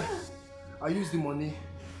 babe, I use the money,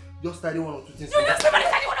 just study one or two things. You just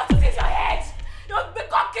study one or two things in your head. Don't be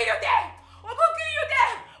gonna kill you there. We'll go kill you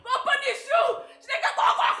there. Go punish you. They can go.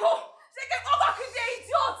 They can go back with the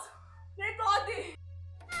idiot. They got it.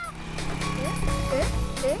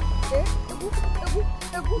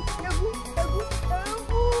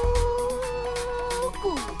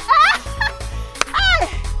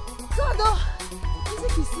 God,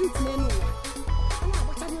 music is sweet, man.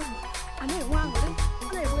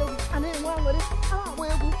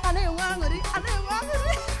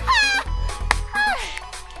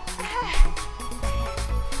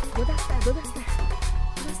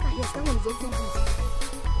 Yes, that one is also good.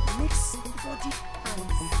 Mix body and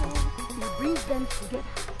soul. It brings them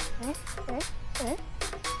together.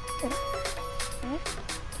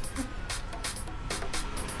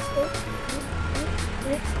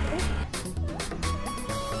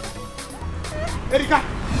 Erika!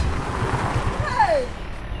 Hey!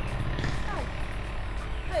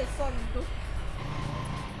 Hey, sorry, though.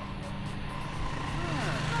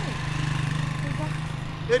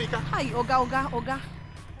 Erika! Hi, Oga.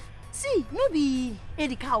 See, no be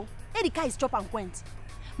Erika. Erika is chop and quaint.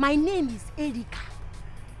 My name is Erika.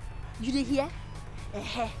 You dey hear?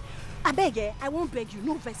 I beg, I won't beg you.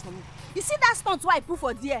 No vex for me. You see that stunt why I put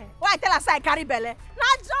for there? Why I tell her say I carry belle?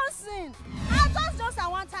 Not Johnson. I just Johnson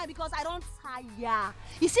one time because I don't tire.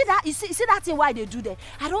 You see that thing why they do there?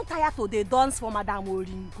 I don't tire to the dance for Madam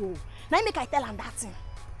Oringo. Now make I tell her that thing.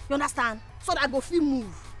 You understand? So that I go feel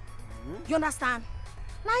move. You understand?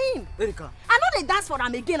 Now him. Erika. I know they dance for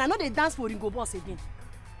them again. I know they dance for Ringo Boss again.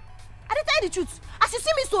 I dey tell you the truth. As you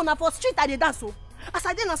see me so now for street I dey dance so. As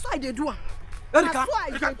I dey na so I dey do am. Erika, come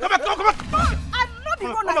back. I'm not be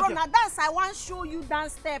run na dance. I want show you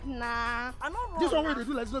dance step na. I no run. This one way they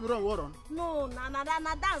do like this, no be run, what run? No, na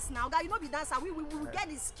dance now. Guy, you no be dancer. We will get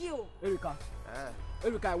the skill. Erika.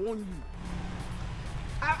 Erika, I warn you.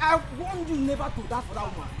 I warned you never to dance for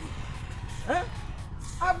that woman.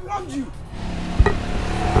 I warned you.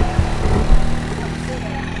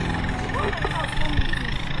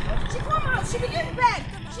 She come out, she begin beg.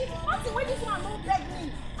 She wants the way this one don't beg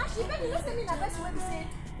me. And she beg me, you say me na best way to say,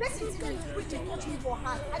 person see me, which they touch me for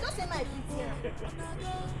hand. I just say my feet here.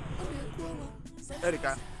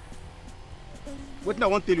 Erika, what I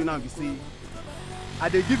want to tell you now is say, I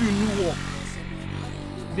dey give you new work.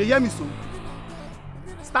 They hear me so?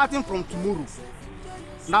 Starting from tomorrow.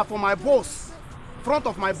 Now for my boss, front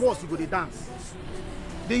of my boss, you go to dance.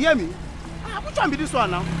 They hear me? Which one be this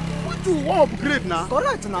one now? What you want upgrade now?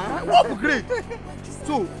 Correct now. What upgrade?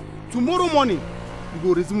 So tomorrow morning you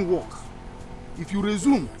go resume work. If you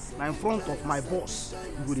resume, Now in front of my boss,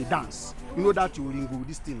 you go dey dance. You know that you will go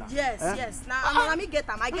this thing now. Yes, yes. Now me get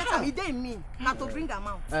am. I get am. It dey mean. Now to bring am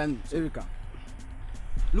out. And Erika,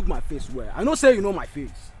 look my face well. I know say you know my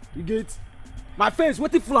face. You get my face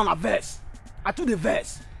waiting full on a verse. I took the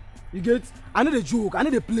verse. You get? I know the joke. I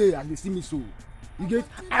know the play as they see me so. You get?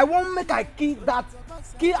 I won't make I kill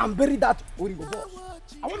and bury that Oringo boss.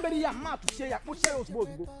 I won't bury him mad to share. Put share us both.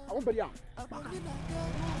 I won't bury him.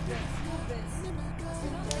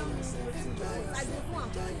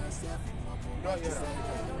 No hear her.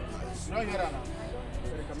 No hear her now.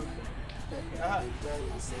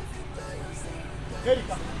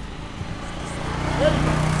 Erika.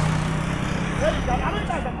 Erika. Erika, how many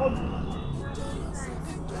times I called you?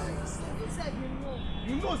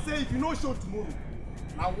 You know, say if you no show tomorrow,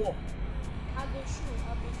 now what? I go show.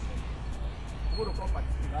 Go to property.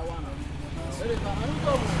 That one. Erika, I don't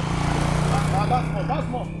know. That's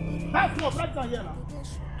more. Right here now.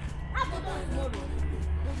 I go do tomorrow.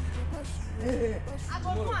 I go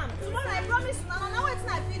do am. Tomorrow I promise you. Now wetin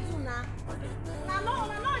I fit do now. Now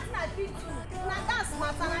wetin I fit do. Na dance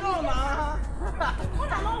matter. No ma.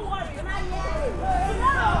 Una no worry. Na here.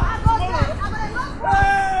 Tomorrow I go there. I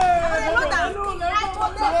go load am.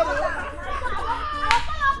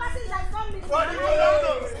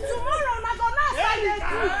 Tomorrow na go now start dey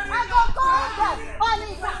do. I go call them.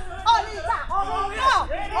 Onita. Onita.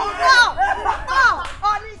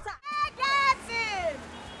 Get it.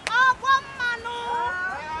 Manu,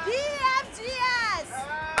 DFGS,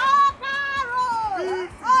 Okaro,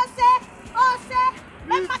 Ose,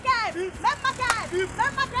 Lemmaket.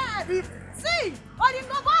 See,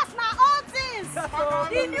 Odingo boss na all things.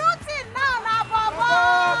 The new thing now na Bobo.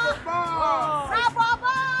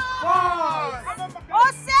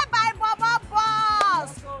 Ose by Bobo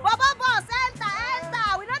boss. Bobo boss enter.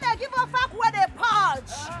 We know they give a fuck where they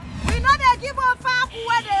punch.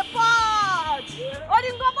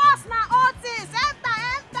 Odingo boss na all things.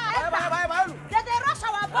 Enter. They rush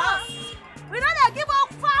our boss. We know they give a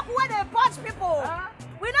fuck where they punch people.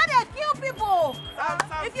 We know they kill people.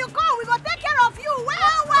 If you go, we go take care of you.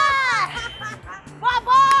 Well.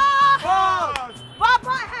 Baba,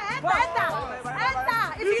 enter.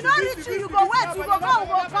 If you don't reach you go wait. You go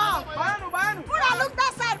come. Pura look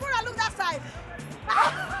that side.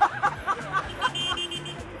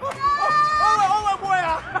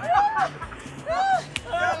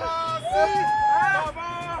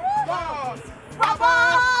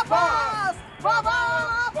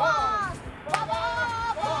 Oh boy.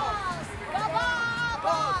 Baba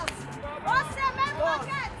boss. What's the man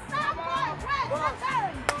pocket? Stop boy, wait.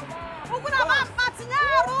 Uguna ba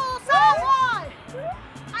patinyaru, stop boy.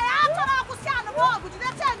 I have to know who's on the wall. Would you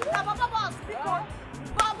let me Baba boss?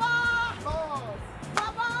 Baba.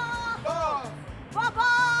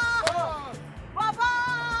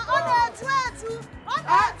 On the dredge.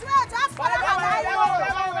 Ask for the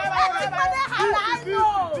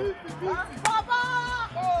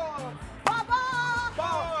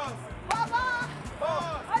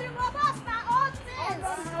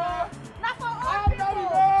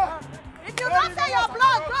if you don't say your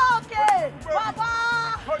blood, go okay. Baba.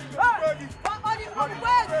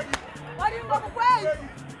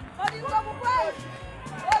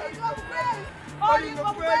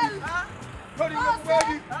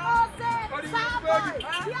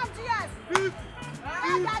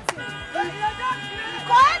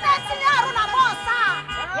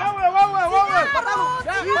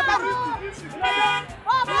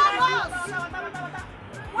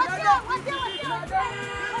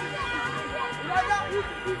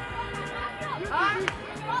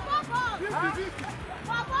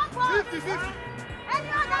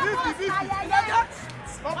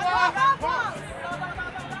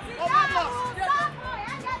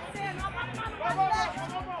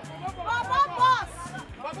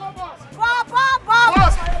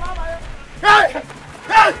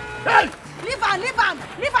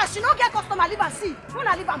 Leave her. She no get customer. Leave her. See, who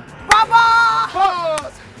na leave her? Baba.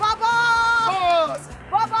 Boss.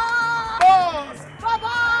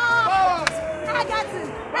 I get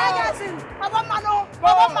it. Baba Mano.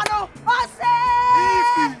 Ose.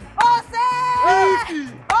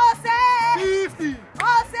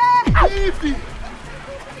 50.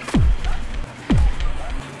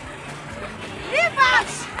 Leave her.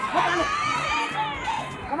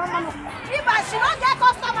 Leave her. She no get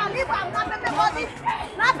customer. Leave her.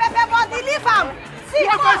 Na pepe body. Leave her. See,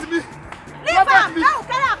 leave her. Now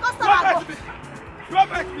carry her customer go.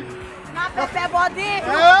 Na pepe body.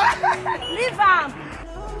 Leave her.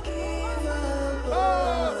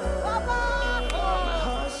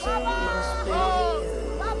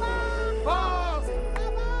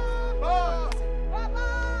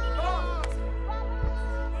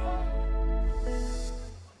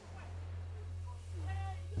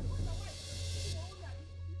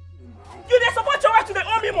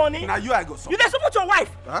 me money. Now you I go support. You dey support your wife.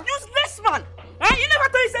 Huh? Useless man. Eh? You never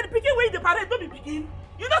told you said the Pickin wey you dey parade don't be Pickin.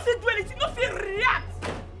 You don't feel do anything. You don't feel react.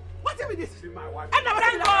 What is this? My wife. And now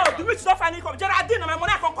thank God the rich don't finally come. Geraldine, my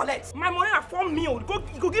money I can't collect. My money na 4 million.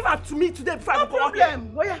 Go give her to me today before I go come here.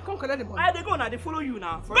 Where you come collect the money? They go now. They follow you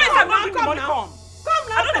now. Go inside. Go bring the money. Come. Come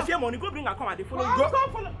now. I don't fear money. Go bring her. Come and they follow you.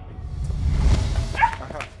 Come follow.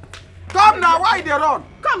 Come now. Why they run?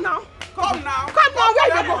 Come now. Come now. Come now.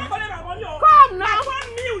 Where you go? Come now.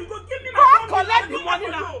 Come collect the money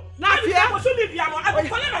now. Now fear. I will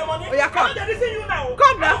collect my money. Oh yeah, come. I don't listen you now.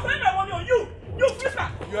 Come now. I will collect my money on you. You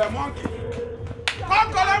flipper. You're a monkey.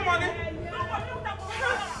 Come collect money.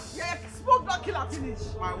 Yeah, smoke don't kill her finish.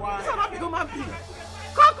 My wife. This is not a human being.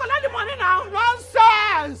 Come collect the money now.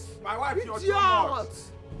 Nonsense. My wife, you're too Idiot. much.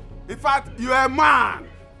 In fact, you're a man.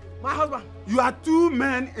 My husband. You are 2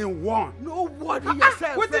 men in one. No worry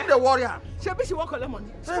yourself. What is the warrior? She won't collect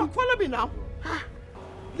money. Follow me now.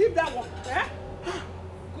 Leave that one. Eh?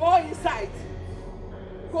 Go inside.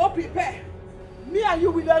 Go prepare. Me and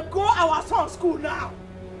you will then go our son's school now.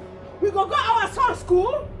 We go our son's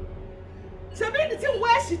school. She mean the thing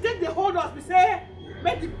where she take the hold us. We say,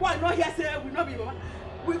 make the boy not here say we not be mama.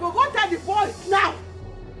 We go tell the boy now.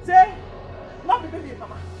 Say, not be baby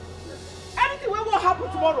mama. Anything will happen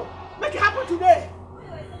tomorrow. Make it happen today.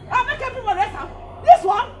 I'll make everyone else. This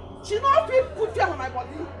one, she not feel put fear on my body.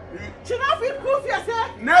 She not feel put fear.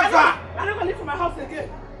 Say, never. I'm not gonna leave from my house again.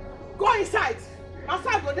 Go inside.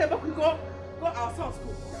 Outside go there, but we go our son's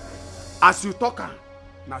school. As you talk,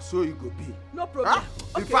 now so you go be. No problem. Huh?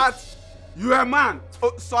 Okay. In fact, you're a man.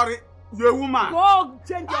 Oh, sorry, you're a woman. Go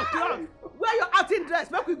change your clothes. Wear your outing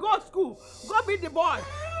dress. Make we go to school. Go meet the boy.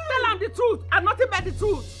 Tell him the truth and nothing but the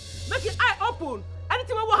truth. Make his eye open.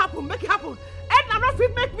 Anything will happen, make it happen. And I'm not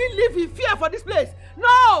fit make me live in fear for this place.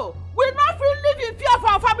 No, we not fit live in fear for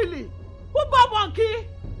our family. Who bought monkey?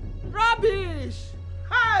 Rubbish.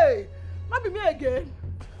 Hey, not be me again.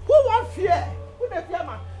 Who want fear? Who the fear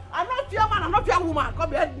man? I'm not fear man, I'm not fear woman.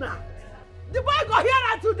 Come here now. The boy got here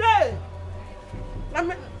now today.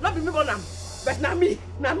 Not be me born am, but na me.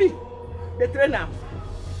 The trainer.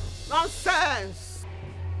 Nonsense.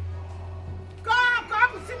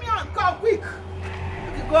 Come, Simeon, come quick.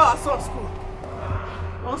 We can go our son's school.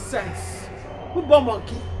 Nonsense. Who born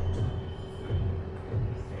monkey?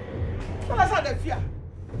 Tell us how they fear.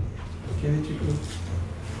 Okay, Chiko.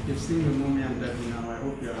 You've seen your mommy and daddy now. I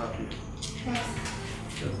hope you're happy. Yes.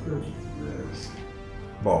 That's good. Yes.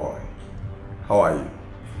 Boy, how are you?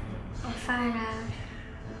 I'm fine.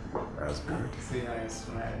 That's good. Say hi,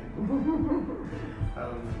 smile.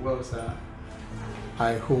 Well, sir,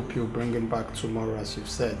 I hope you'll bring him back tomorrow, as you've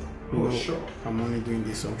said. Oh, sure. I'm only doing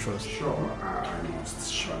this on trust. Sure, I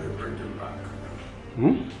must surely bring him back.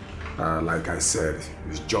 Like I said,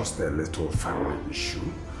 it's just a little family issue.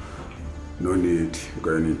 No need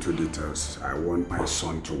going into details. I want my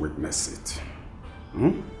son to witness it.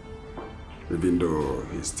 Even though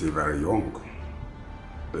he's still very young,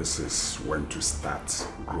 this is when to start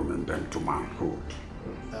grooming them to manhood.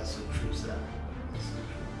 That's so true, sir.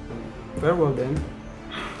 Very well then.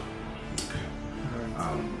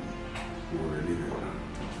 We'll leave it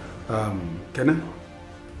now. Can I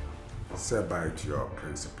say bye to your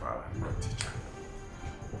principal and your teacher?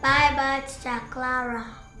 Bye-bye, Teacher Clara.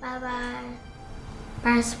 Bye-bye,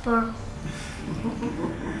 Principal.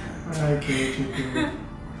 Okay, Chiko. Be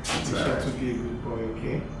sure to be a good boy,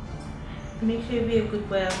 okay? Make sure you be a good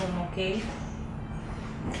boy at home, okay?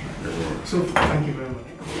 So, thank you very much.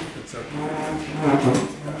 It's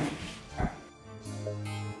okay.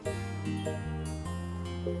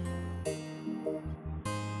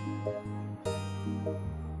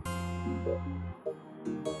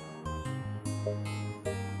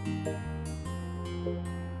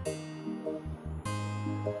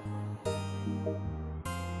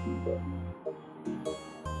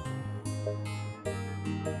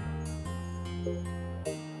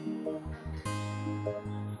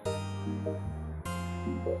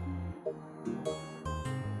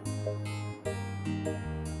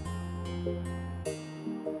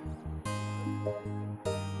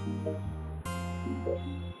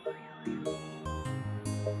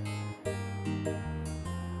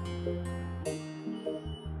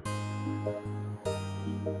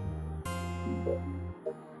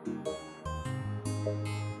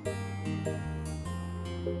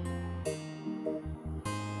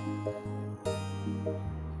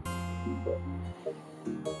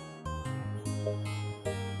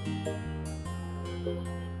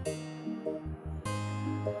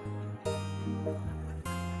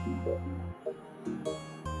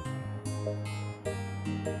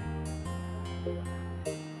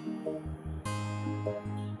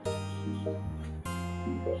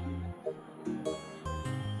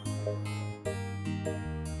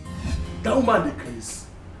 That woman dey craze.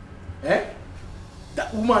 Eh?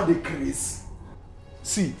 That woman dey craze.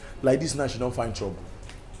 See, like this now she don't find trouble.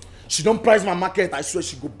 She don't price my market, I swear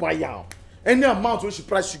she go buy am. Any amount when she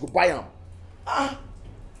price, she go buy am. Ah,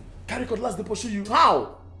 carry cutlass dey pursue you.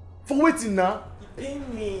 How? For waiting now? He pay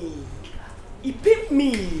me. He pay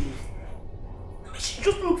me. She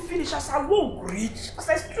just look finish as I walk reach, as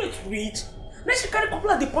I straight reach. Then she carry couple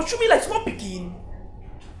and they pursue me like small Pickin.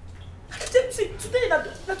 Today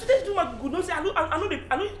do my good. No say I know they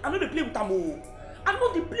play with them. I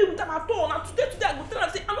know they play with them at all. Now today I go tell her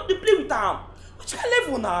say I know they play with them. Which kind of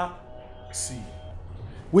level now? See,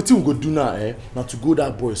 wetin we go do now, now to go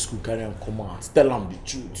that boy school, carry him come out, tell him the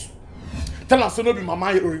truth. Tell him so no be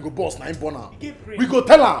mama or you go boss na him born am. We go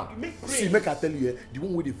tell him. See, make I tell you, the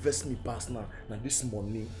one where they vex me pass now this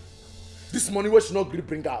money. This money where she not gree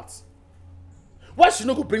bring out. Why she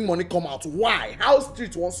not go bring money come out? Why? How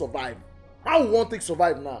street won't survive? How we won't take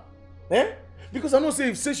survive now? Eh? Because I know say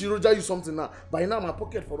if say she roger you something now, by now my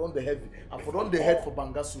pocket for on the heavy and for on the head for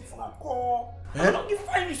banga soup. I don't give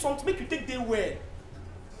find you something make you take day well.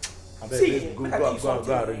 See, go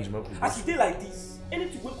arrange my food. As you day like this,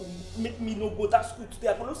 anything will make me no go that school today.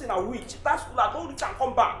 I go say na witch. That school I don't reach and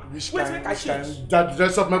come back. Wait, make I change. That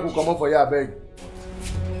dress up make we come up for you, I beg.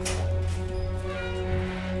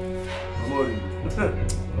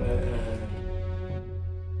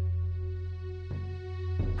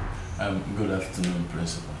 Good afternoon,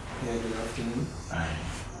 Principal. Yeah, good afternoon.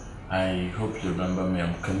 I hope you remember me.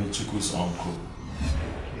 I'm Kenichukwu's uncle.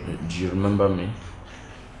 Do you remember me?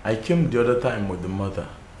 I came the other time with the mother.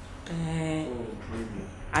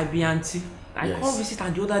 I be auntie. I come visit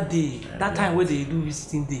on the other day. That time where they do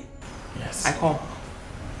visiting day. Yes. I come.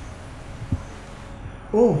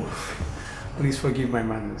 Oh, please forgive my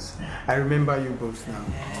manners. I remember you both now.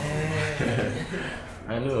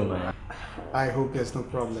 I know, man. I hope there's no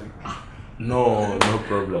problem. No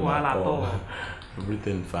problem at all.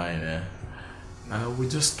 Everything fine, eh? We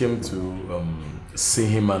just came to see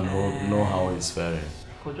him and know how he's faring.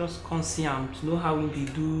 Could just come see him to know how they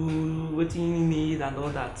do, what he need and all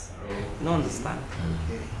that. You don't understand.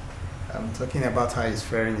 Okay. I'm talking about how he's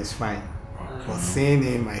faring is fine. For seeing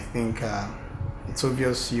him, I think it's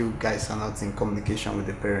obvious you guys are not in communication with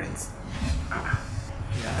the parents.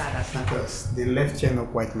 Yeah, because they left here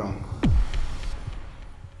not quite long.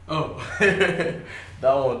 Oh,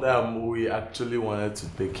 that one we actually wanted to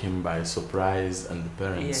take him by surprise and the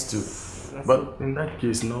parents too. But in that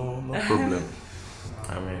case, no problem.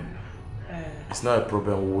 I mean, it's not a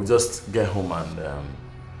problem. We'll just get home and I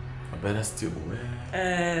better still.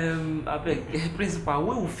 I beg, Principal,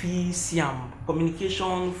 where will we see him?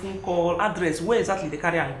 Communication, phone call, address, where exactly they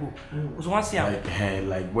carry and go? Because once see him.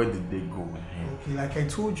 Like where did they go? Okay, like I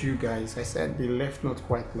told you guys, I said they left not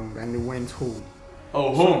quite long and they went home.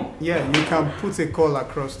 Oh, home? Yeah, you can put a call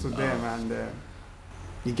across to them and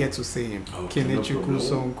you get to see him. Okay,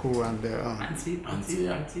 Kenichukwu's uncle and Auntie.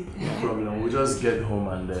 No problem. We'll just get home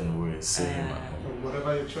and then we'll see him at home.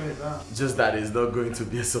 Whatever your choice are. Just that it's not going to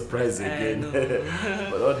be a surprise again.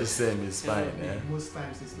 But all the same, it's fine. Most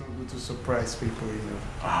times it's not good to surprise people, you know.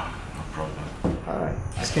 No problem. Alright,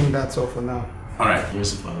 I think that's all for now. Alright,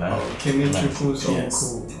 here's for that. Kenichukwu's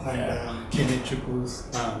uncle and Kenichukwu's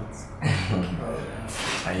aunt.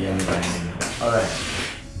 Alright.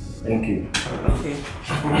 Thank you. Okay.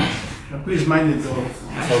 Now please mind it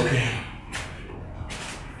off. Okay.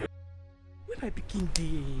 Where my Pickin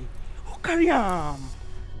dey? Who carry him?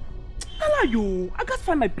 Nala yo, I gotta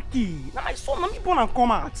find my Pickin. Now my son, let me born and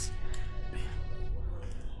come out.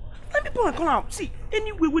 Let me born and come out. See,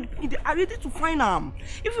 anyway with the Pickin, I ready to find him.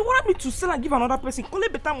 If you want me to sell and give another person, call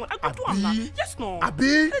it better money. I go do him now. Yes, no.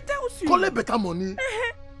 Abi, call it better money.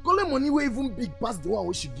 Call it money where even big past the one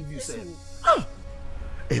we should give you, sir.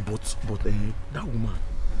 Hey, but that woman,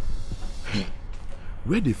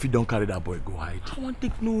 where the feet don't carry that boy go hide? I won't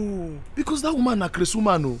take no. Because that woman na crazy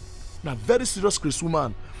woman, no. Na very serious crazy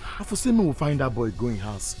woman. I for say me will find that boy going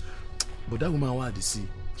house. But that woman what they see,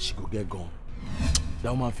 she go get gone.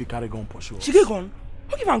 That woman fit carry gun for sure. She get gone?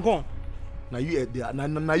 Who give her gone? Now you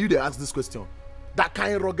they ask this question. That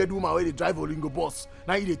kind of rugged woman where they drive Olingo bus.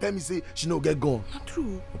 Now you they tell me say she no get gone. Not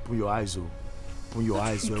true. Open your eyes, oh. Open your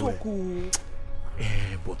eyes, well.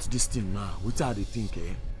 But this thing now, what are they think,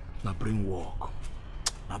 na brain work.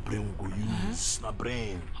 Na brain we go use. Na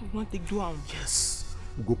brain. I want to do am. Yes.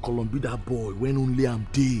 We go Columbia that boy when only I'm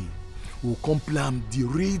day. We go come play him the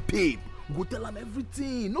real pape. We go tell him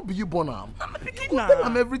everything. No be you born him. I'm a Pickin now. now. Tell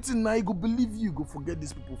him everything now. He go believe you. Go forget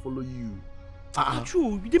these people follow you.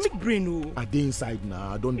 True. They make brain oh. I dey inside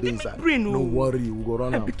now. I don't dey inside. Brain, no worry. We go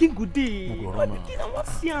run am. am. Pickin good day. We go run am. Pickin, I want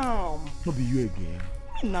see am. No be you again.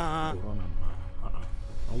 Me Nah.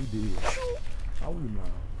 How we do? How we now?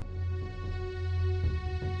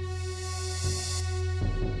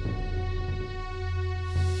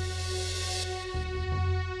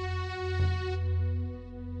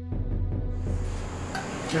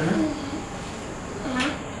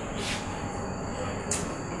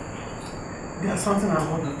 There's something I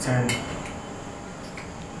want to tell you.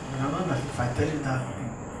 And I know that if I tell you that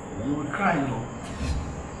thing, you will cry, no?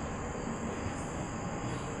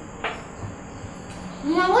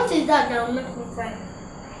 Mama, what is that will make me cry?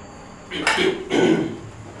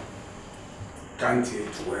 Can't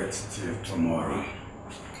it wait till tomorrow?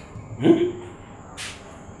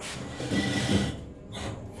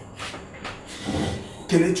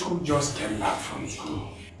 Kelechi just came back from school.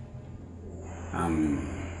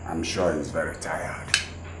 I'm sure he's very tired.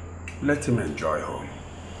 Let him enjoy home.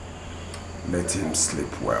 Let him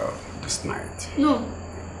sleep well this night. No.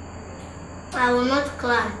 I will not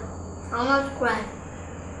cry. I will not cry.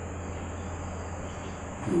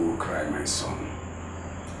 You will cry, my son.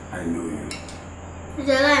 I know you. It's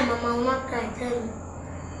a lie, Mama. I will not cry. Tell me.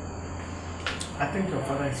 I think your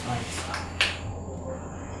father is right.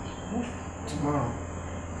 Tomorrow.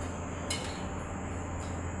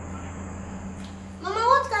 Mama,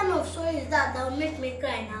 what kind of story is that will make me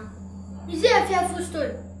cry now? Is it a fearful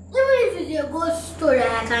story? Even if it's a ghost story,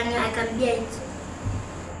 I can bear it.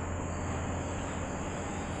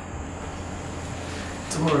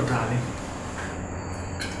 Tomorrow, darling.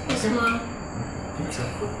 Yes, Mom. It's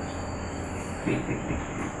okay.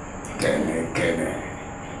 Kene.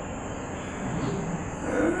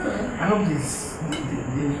 I hope the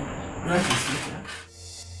right is later.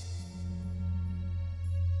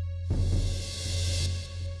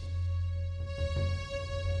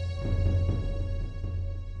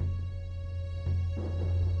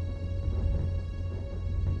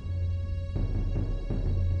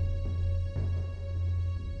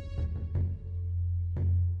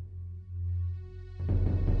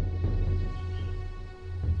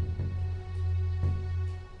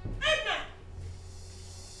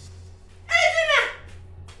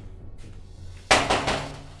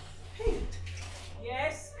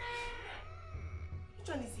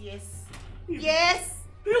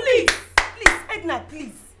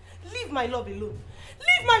 My love alone.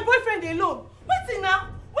 Leave my boyfriend alone. Wait now.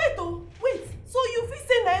 Wait oh. Wait. So you feel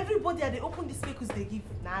saying that everybody they open these speakers they give?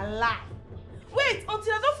 Nah lie. Wait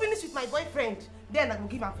until I don't finish with my boyfriend. Then I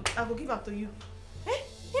will give up to you. Eh?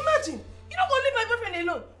 Imagine. You don't go leave my boyfriend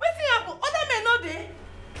alone. What's happen? Other men know they.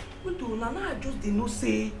 Wait oh, Nana just they no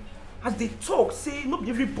say. As they talk, say not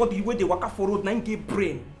everybody where they walk for road 9 get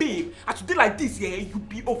brain. Babe, as you do like this, yeah, you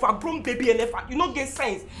be overgrown baby elephant. You don't get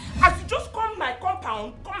sense. As you just come my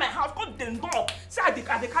compound, come my house, come the door, say I they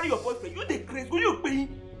carry your boyfriend. You the crazy, who you be?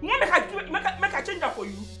 You want make I change that for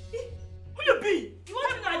you? Who you be? You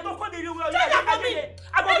want to know call the real change that for me?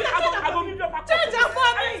 I go give you a pack. Change that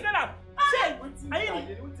for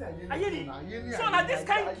me. So now this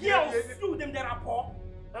kind of girls, you them they rapport.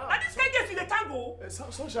 And this guy gets you the tango.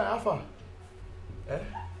 Sunshine, Alpha. Eh?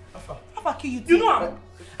 Alpha kill you. You know him?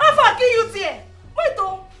 Alpha kill you there. Wait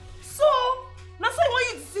oh. So now so you want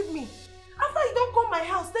you to deceive me. After you don't come my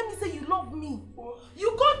house, tell me say you love me. You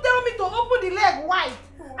can't tell me to open the leg wide.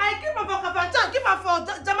 I give her for Kafanchan, give her for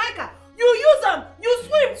Jamaica. You use them. You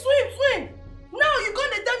swim. Now you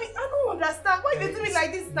gonna tell me I don't understand. Why you do me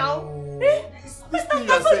like this now? Eh? That's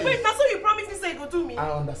so you promise me say you go do me.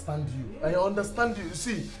 I understand you. You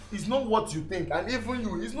see, it's not what you think, and even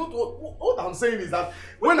you, it's not what I'm saying is that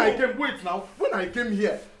when I came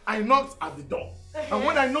here, I knocked at the door. And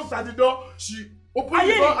when I knocked at the door, she opened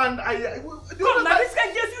the door and Come now, this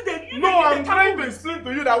guy gets you the No, I'm trying to explain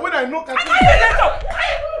to you that when I knock at the door.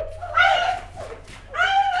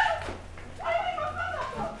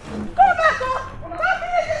 Come back, go!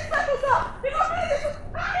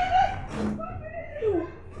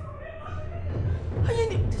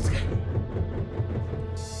 This guy.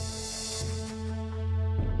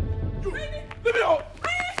 Leave me out!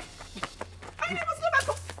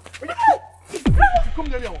 Come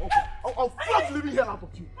near me. I'll flat living here out of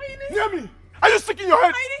you. Near me. Are you sticking your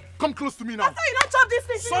head? Come close to me now. After you don't chop this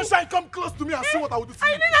thing. Sunshine, come close to me and see what I will do to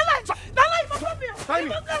you. That lie,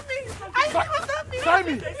 Try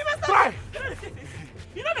me. Try.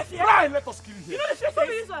 You know the fear. Try, let us kill you here. You know the fear for me,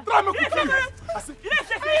 this one. Try, make me kill you. I see. You know the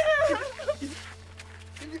fear.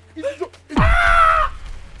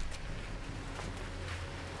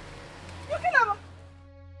 You kill him.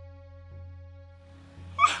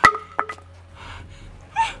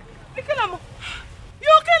 You kill him.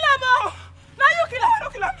 You kill him. Now you kill him. I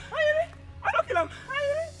don't kill him. I don't kill him.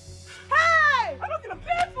 Hey! I don't kill him.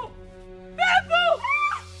 People!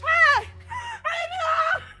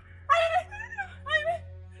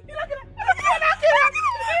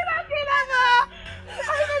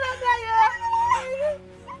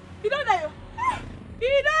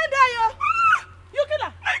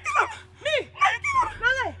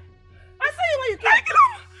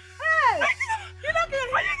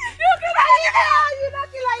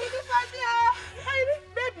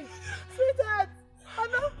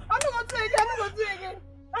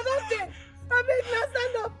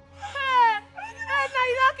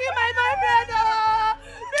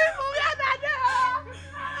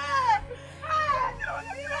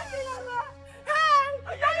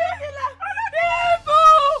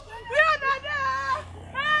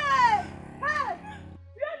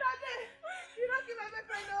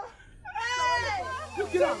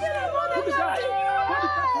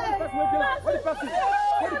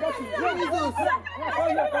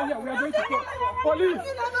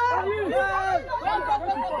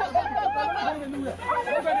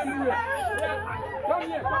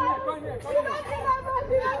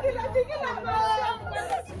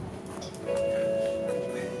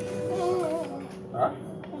 Huh?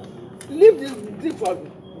 Leave this thing for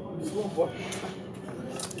me. This one for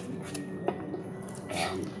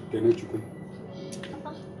Kenechukwu,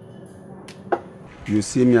 you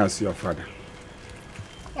see me as your father,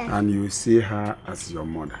 and you see her as your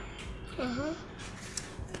mother.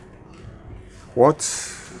 What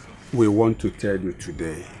we want to tell you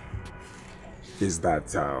today is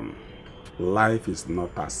that life is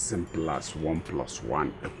not as simple as 1 +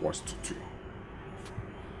 1 = 2.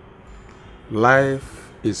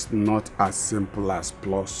 Life is not as simple as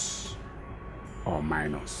plus or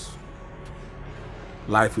minus.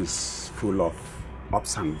 Life is full of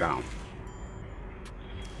ups and downs.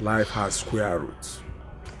 Life has square roots.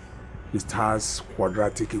 It has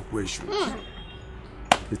quadratic equations.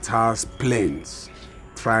 It has planes,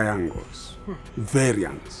 triangles,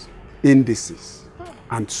 variants, indices,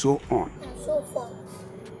 and so on. And so forth.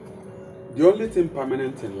 The only thing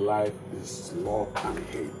permanent in life is love and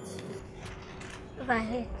hate. If I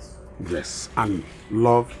hate. Yes, and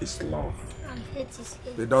love is love. And hate is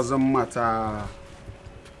hate. It doesn't matter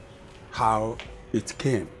how it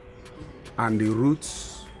came, and the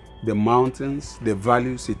roots, the mountains, the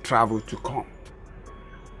values it traveled to come.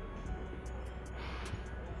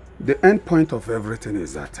 The end point of everything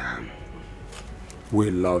is that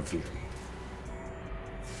we love you.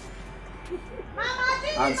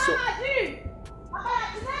 And so,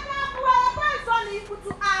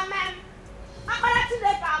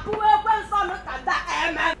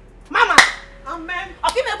 Mama, amen.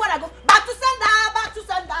 Okay, me wanna go back to sender, back to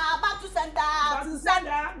sender, back to sender, back to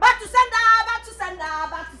sender, back to sender, back to sender,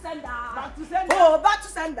 back to sender, back to sender. Oh, back to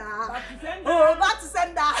sender, back to sender. Oh, back to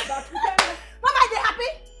sender, back to sender. Mama, they happy?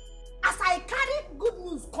 As I carry good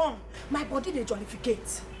news come, my body they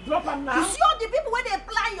jollificate. Drop them now. You see all the people when they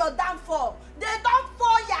plan your downfall, they don't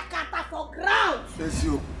fall yakata for ground. It's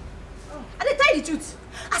you. And they tell you the truth.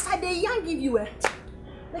 As I dey young give you,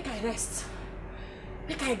 make I rest.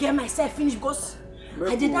 Make I get myself finished because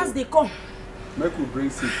I did dance they come. Make we bring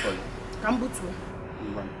seed for you. Kambutu.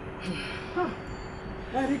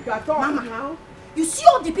 Erika, talk Mama, now. You see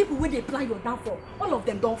all the people when they plan your downfall, all of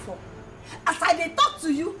them don't fall. As I dey talk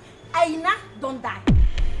to you, Aina don't die.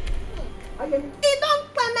 He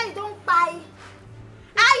don't pay, he don't buy.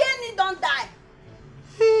 Ayeni don't die.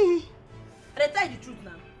 I tell you the truth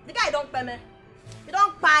now. The guy don't pay me. He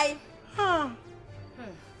don't buy.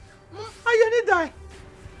 Ayeni die.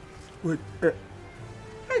 Wait,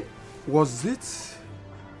 was it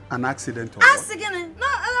an accident or what? Accident? No,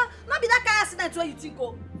 not be that kind of accident where you think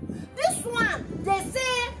of. This one, they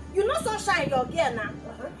say, you know Sunshine, your girl now.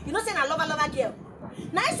 You know say na lover girl.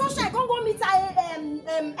 Now Sunshine come go meet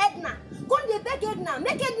Edna. Come dey beg Edna,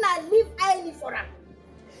 make Edna leave Aini for her.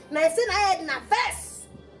 Now say na Edna first.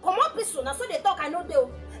 Come up peaceful. Now so they talk I know they.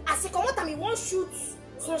 As he come out and he won't shoot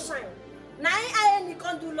Sunshine. Now Aini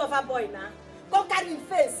can't do lover boy now. Come carry him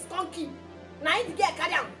face, come keep. Now he get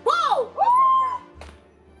carry him. Whoa!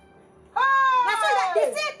 Now so that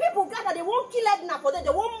they say people gather, they won't kill Edna for them, they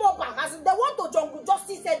won't mob her. As they want to jungle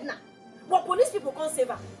justice Edna. But police people can't save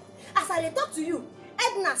her. As I talk to you,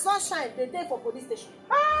 Edna, Sunshine, they there for police station.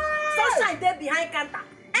 Sunshine there behind counter.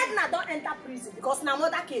 Edna don't enter prison because now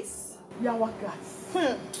murder case. Yeah, what guys?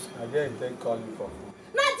 I didn't intend calling for.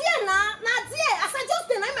 Nadia, as I just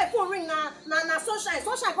tell my phone ring na Sunshine.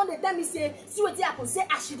 Sunshine come they tell me say, see what happen. Say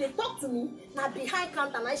as she they talk to me, now behind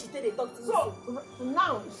counter now she tell they talk to me. So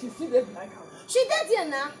now she see there behind counter. She did there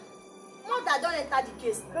now. Mother don't enter the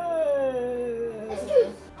case. Hey.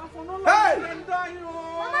 Excuse.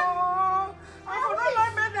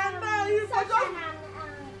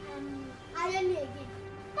 Ayeni again.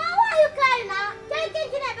 Now why are you crying now? Can't you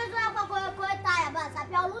go tired about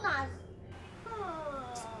Sapialunas?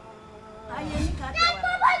 Ayeni can't.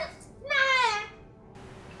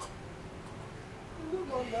 You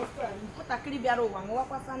don't understand. What a cribiaro one, what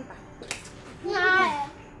was Santa? You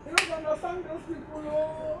don't understand those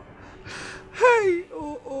people. Hey,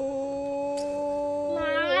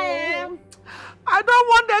 I don't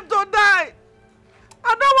want them to die.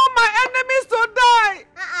 I don't want my enemies to die.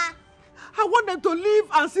 I want them to live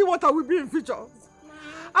and see what I will be in future.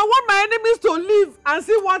 I want my enemies to live and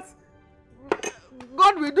see what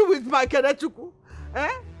God will do with my Kenechukwu.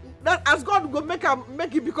 That as God will make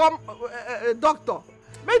it become a doctor.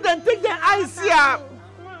 Make them take their eyes here.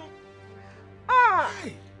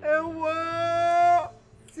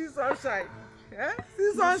 See sunshine. Eh?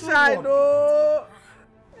 See sunshine, no.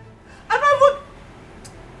 I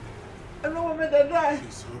don't want to die.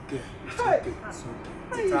 It's okay. It's Hey. okay. It's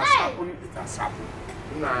okay. Hey. It has happened. It has happened.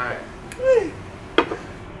 Nah. Hey.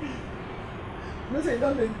 No say you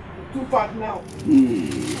don't be too fat now.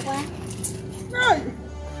 What? Hey.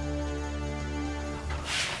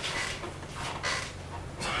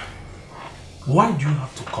 Why do you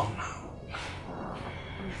have to come now?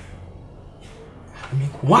 I mean,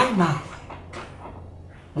 why now?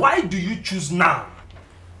 Why do you choose now?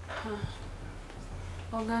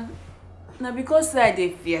 Oga, na because I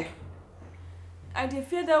dey fear. I dey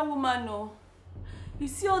fear that woman, no. You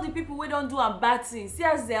see all the people wey don't do a bad thing, see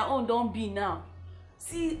as their own don't be now.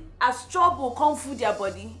 See as trouble come full their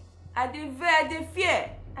body. I dey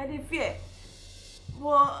fear.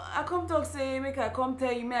 But I come talk say make I come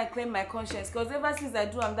tell you, may I claim my conscience, because ever since I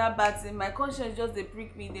do am that bad thing, my conscience just dey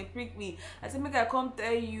prick me. I say make I come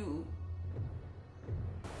tell you.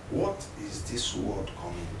 What is this world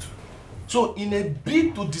coming to? So in a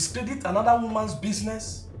bid to discredit another woman's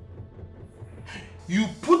business, you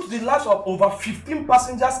put the lives of over 15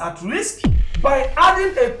 passengers at risk by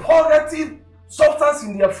adding a purgative substance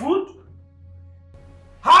in their food?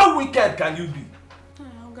 How wicked can you be?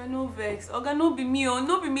 Oga, no vex. Oga, no be me,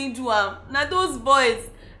 no be me do am. Na those boys,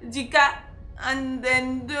 Jika, and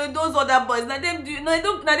then those other boys, na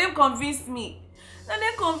them convince me.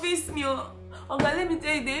 Oga, let me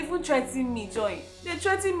tell you, they even threaten me, Joy. They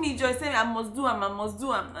threaten me, Joy, saying I must do am.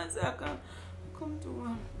 I say I can't come to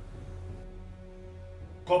am.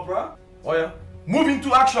 Corporal, Oya, move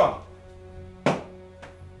into action.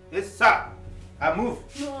 Yes, sir. I move.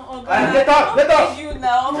 No, Oga. Get up, get up. You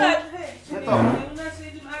now. Oga, Get up.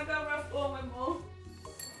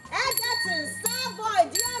 Egerton, Starboy,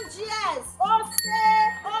 DMGS, Ose,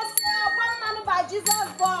 one man by Jesus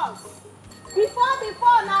boss.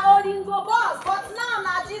 Before na Oringo boss, but now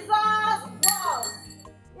na Jesus boss.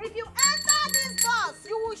 If you enter this boss,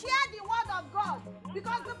 you will hear the word of God,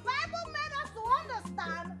 because the Bible made us to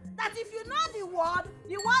understand that if you know the word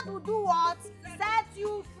will do what? Set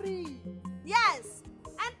you free. Yes,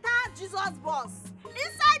 enter Jesus boss.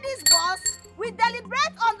 Inside this boss, we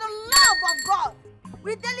deliberate on the love of God.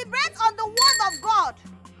 We deliberate on the word of God.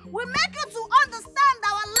 We make you to understand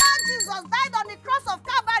our Lord Jesus died on the cross of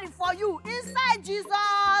Calvary for you. Inside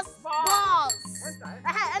Jesus boss.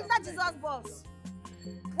 Enter Jesus boss.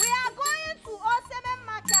 We are going to Oseme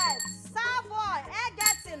Market, Savoy,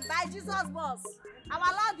 Egerton by Jesus boss. Our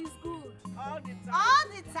Lord is good. All the time. All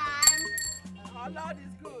the time. Our Lord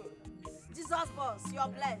is good. Jesus boss, you're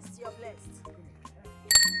blessed. You're blessed.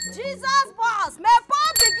 Jesus boss, may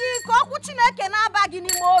Paul begin kokwu Chineke na-abagi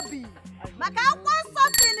n'ime obi. Maka akwụkwọ nsọ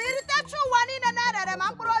si na iritecha ụwa niile na-erere ma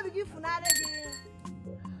mkpụrụ obi gị funarị gị.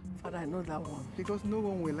 Father, I know that one, because no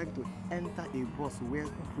one will like to enter a bus where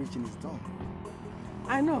preaching is done.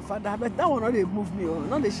 I know, Father, but that one not dey move me,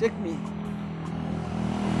 not dey shake me.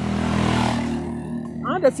 I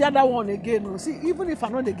don't dey fear that one again. See, even if I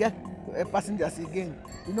know they get passengers again,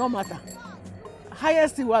 it no matter.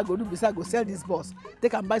 Highest thing what I go do besides go sell this bus. They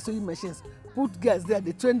can buy sewing machines, put girls there,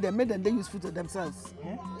 they train them, make them they useful to themselves.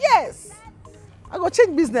 Yeah? Yes! I go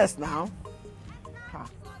change business now.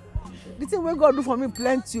 The thing wey God do for me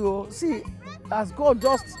plenty. See, as God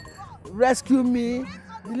just rescue me,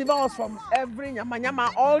 deliver us from every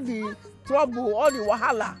nyama, all the trouble, all the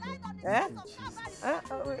wahala.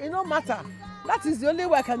 It no matter. That is the only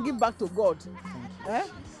way I can give back to God.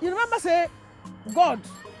 You remember say, God,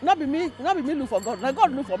 not be me look for God. Now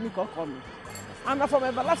God look for me, call me. And now from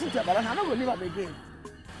everlasting to everlasting, I'm not going to live am again.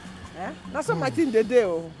 That's what my thing they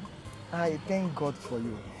do. I thank God for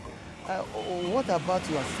you. What about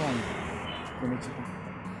your son, Kenichukwu?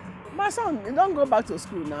 My son, he don't go back to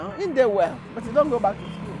school now. He dey well, but he don't go back to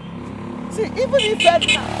school. See,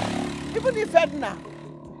 even if Edna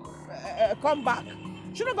come back,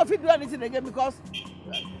 she not go fit do anything again because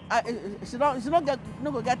she not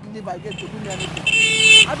go get leave again to do me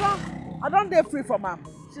anything. I don't dey free from her.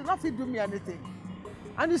 She not fit do me anything.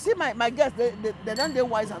 And you see my girls, they don't dey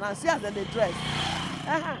wise and see as they dress.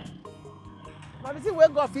 Now the thing where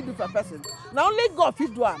God fit do for a person. Now only God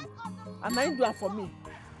fit do am, and now He do am for me.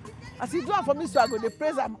 As He do am for me, so I go dey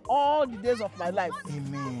praise Him all the days of my life.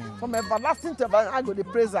 Amen. From everlasting to everlasting, I go dey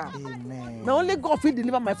praise Him. Amen. Now only God fit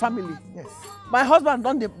deliver my family. Yes. My husband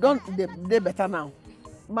don't dey better now.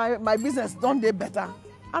 My business don't dey better.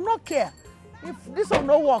 I don't care. If this one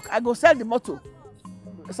no work, I go sell the motor,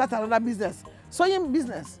 start another business, sewing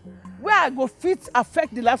business, where I go fit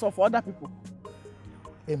affect the lives of other people.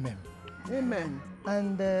 Amen. Amen.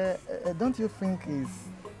 And don't you think it's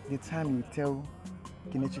the time you tell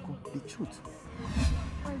Kenichukwu the truth?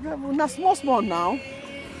 Now small now.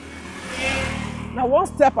 Now one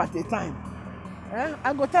step at a time.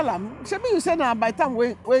 I go tell him. Maybe you say now by the time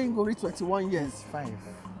when you go reach 21 years.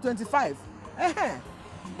 25.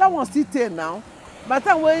 That one still 10 now. By the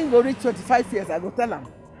time when you go reach 25 years, I go tell him.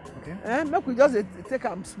 Okay. Make we just take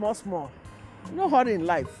them small. No hurry in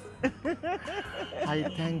life. I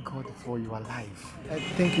thank God for your life.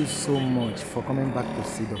 Thank you so much for coming back to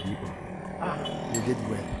CWO. You did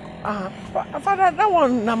well. Father, that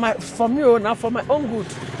one now for me, now for my own good.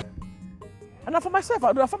 And now for myself,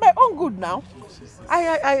 I do it for my own good now.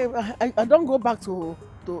 I don't go back to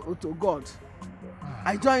God.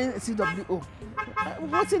 I join CWO.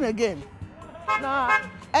 What's in again? Now,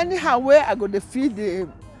 anyhow, where I go to feed the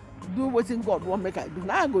do what in God won't make I do.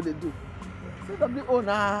 Now I go to do. CWO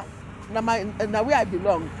now where I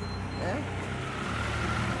belong.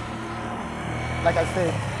 Like I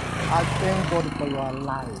said, I thank God for your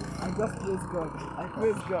life. I just praise God. I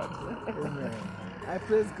praise God. Amen. I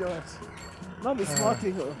praise God. Not the small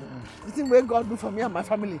thing. The thing where God do for me and my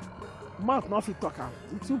family. Mouth not fit talk am.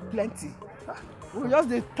 It's too plenty. We just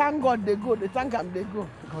they thank God they go. They thank Him they go.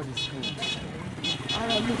 God is good.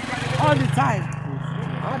 All the time.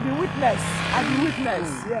 I be witness.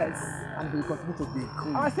 Yes. And we continue to be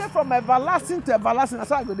good. I say from everlasting to everlasting.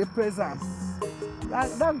 That's why I go to praise Him.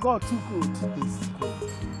 That God too good. He's good.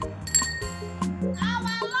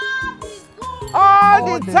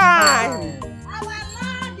 All the time.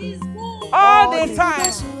 All the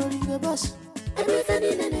time.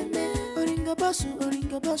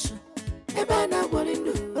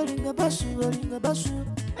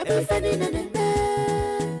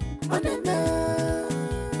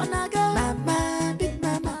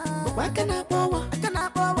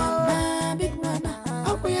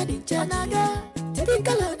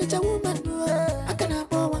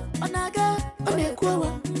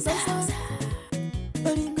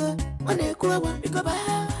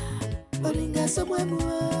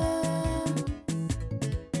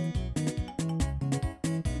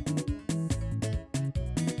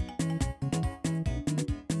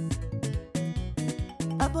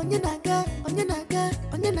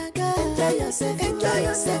 Enjoy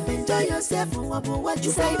yourself. What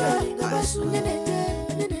you say,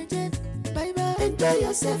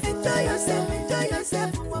 enjoy yourself.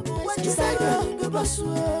 What you say,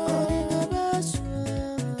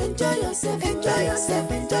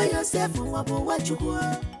 enjoy yourself. What you go.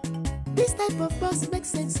 This type of boss makes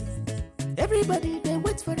sense. Everybody they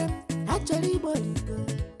wait for them. Actually,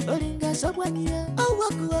 Oringa someone here. Oh,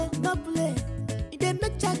 walk, no play. They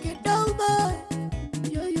make jacket, no boy.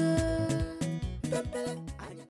 Yo.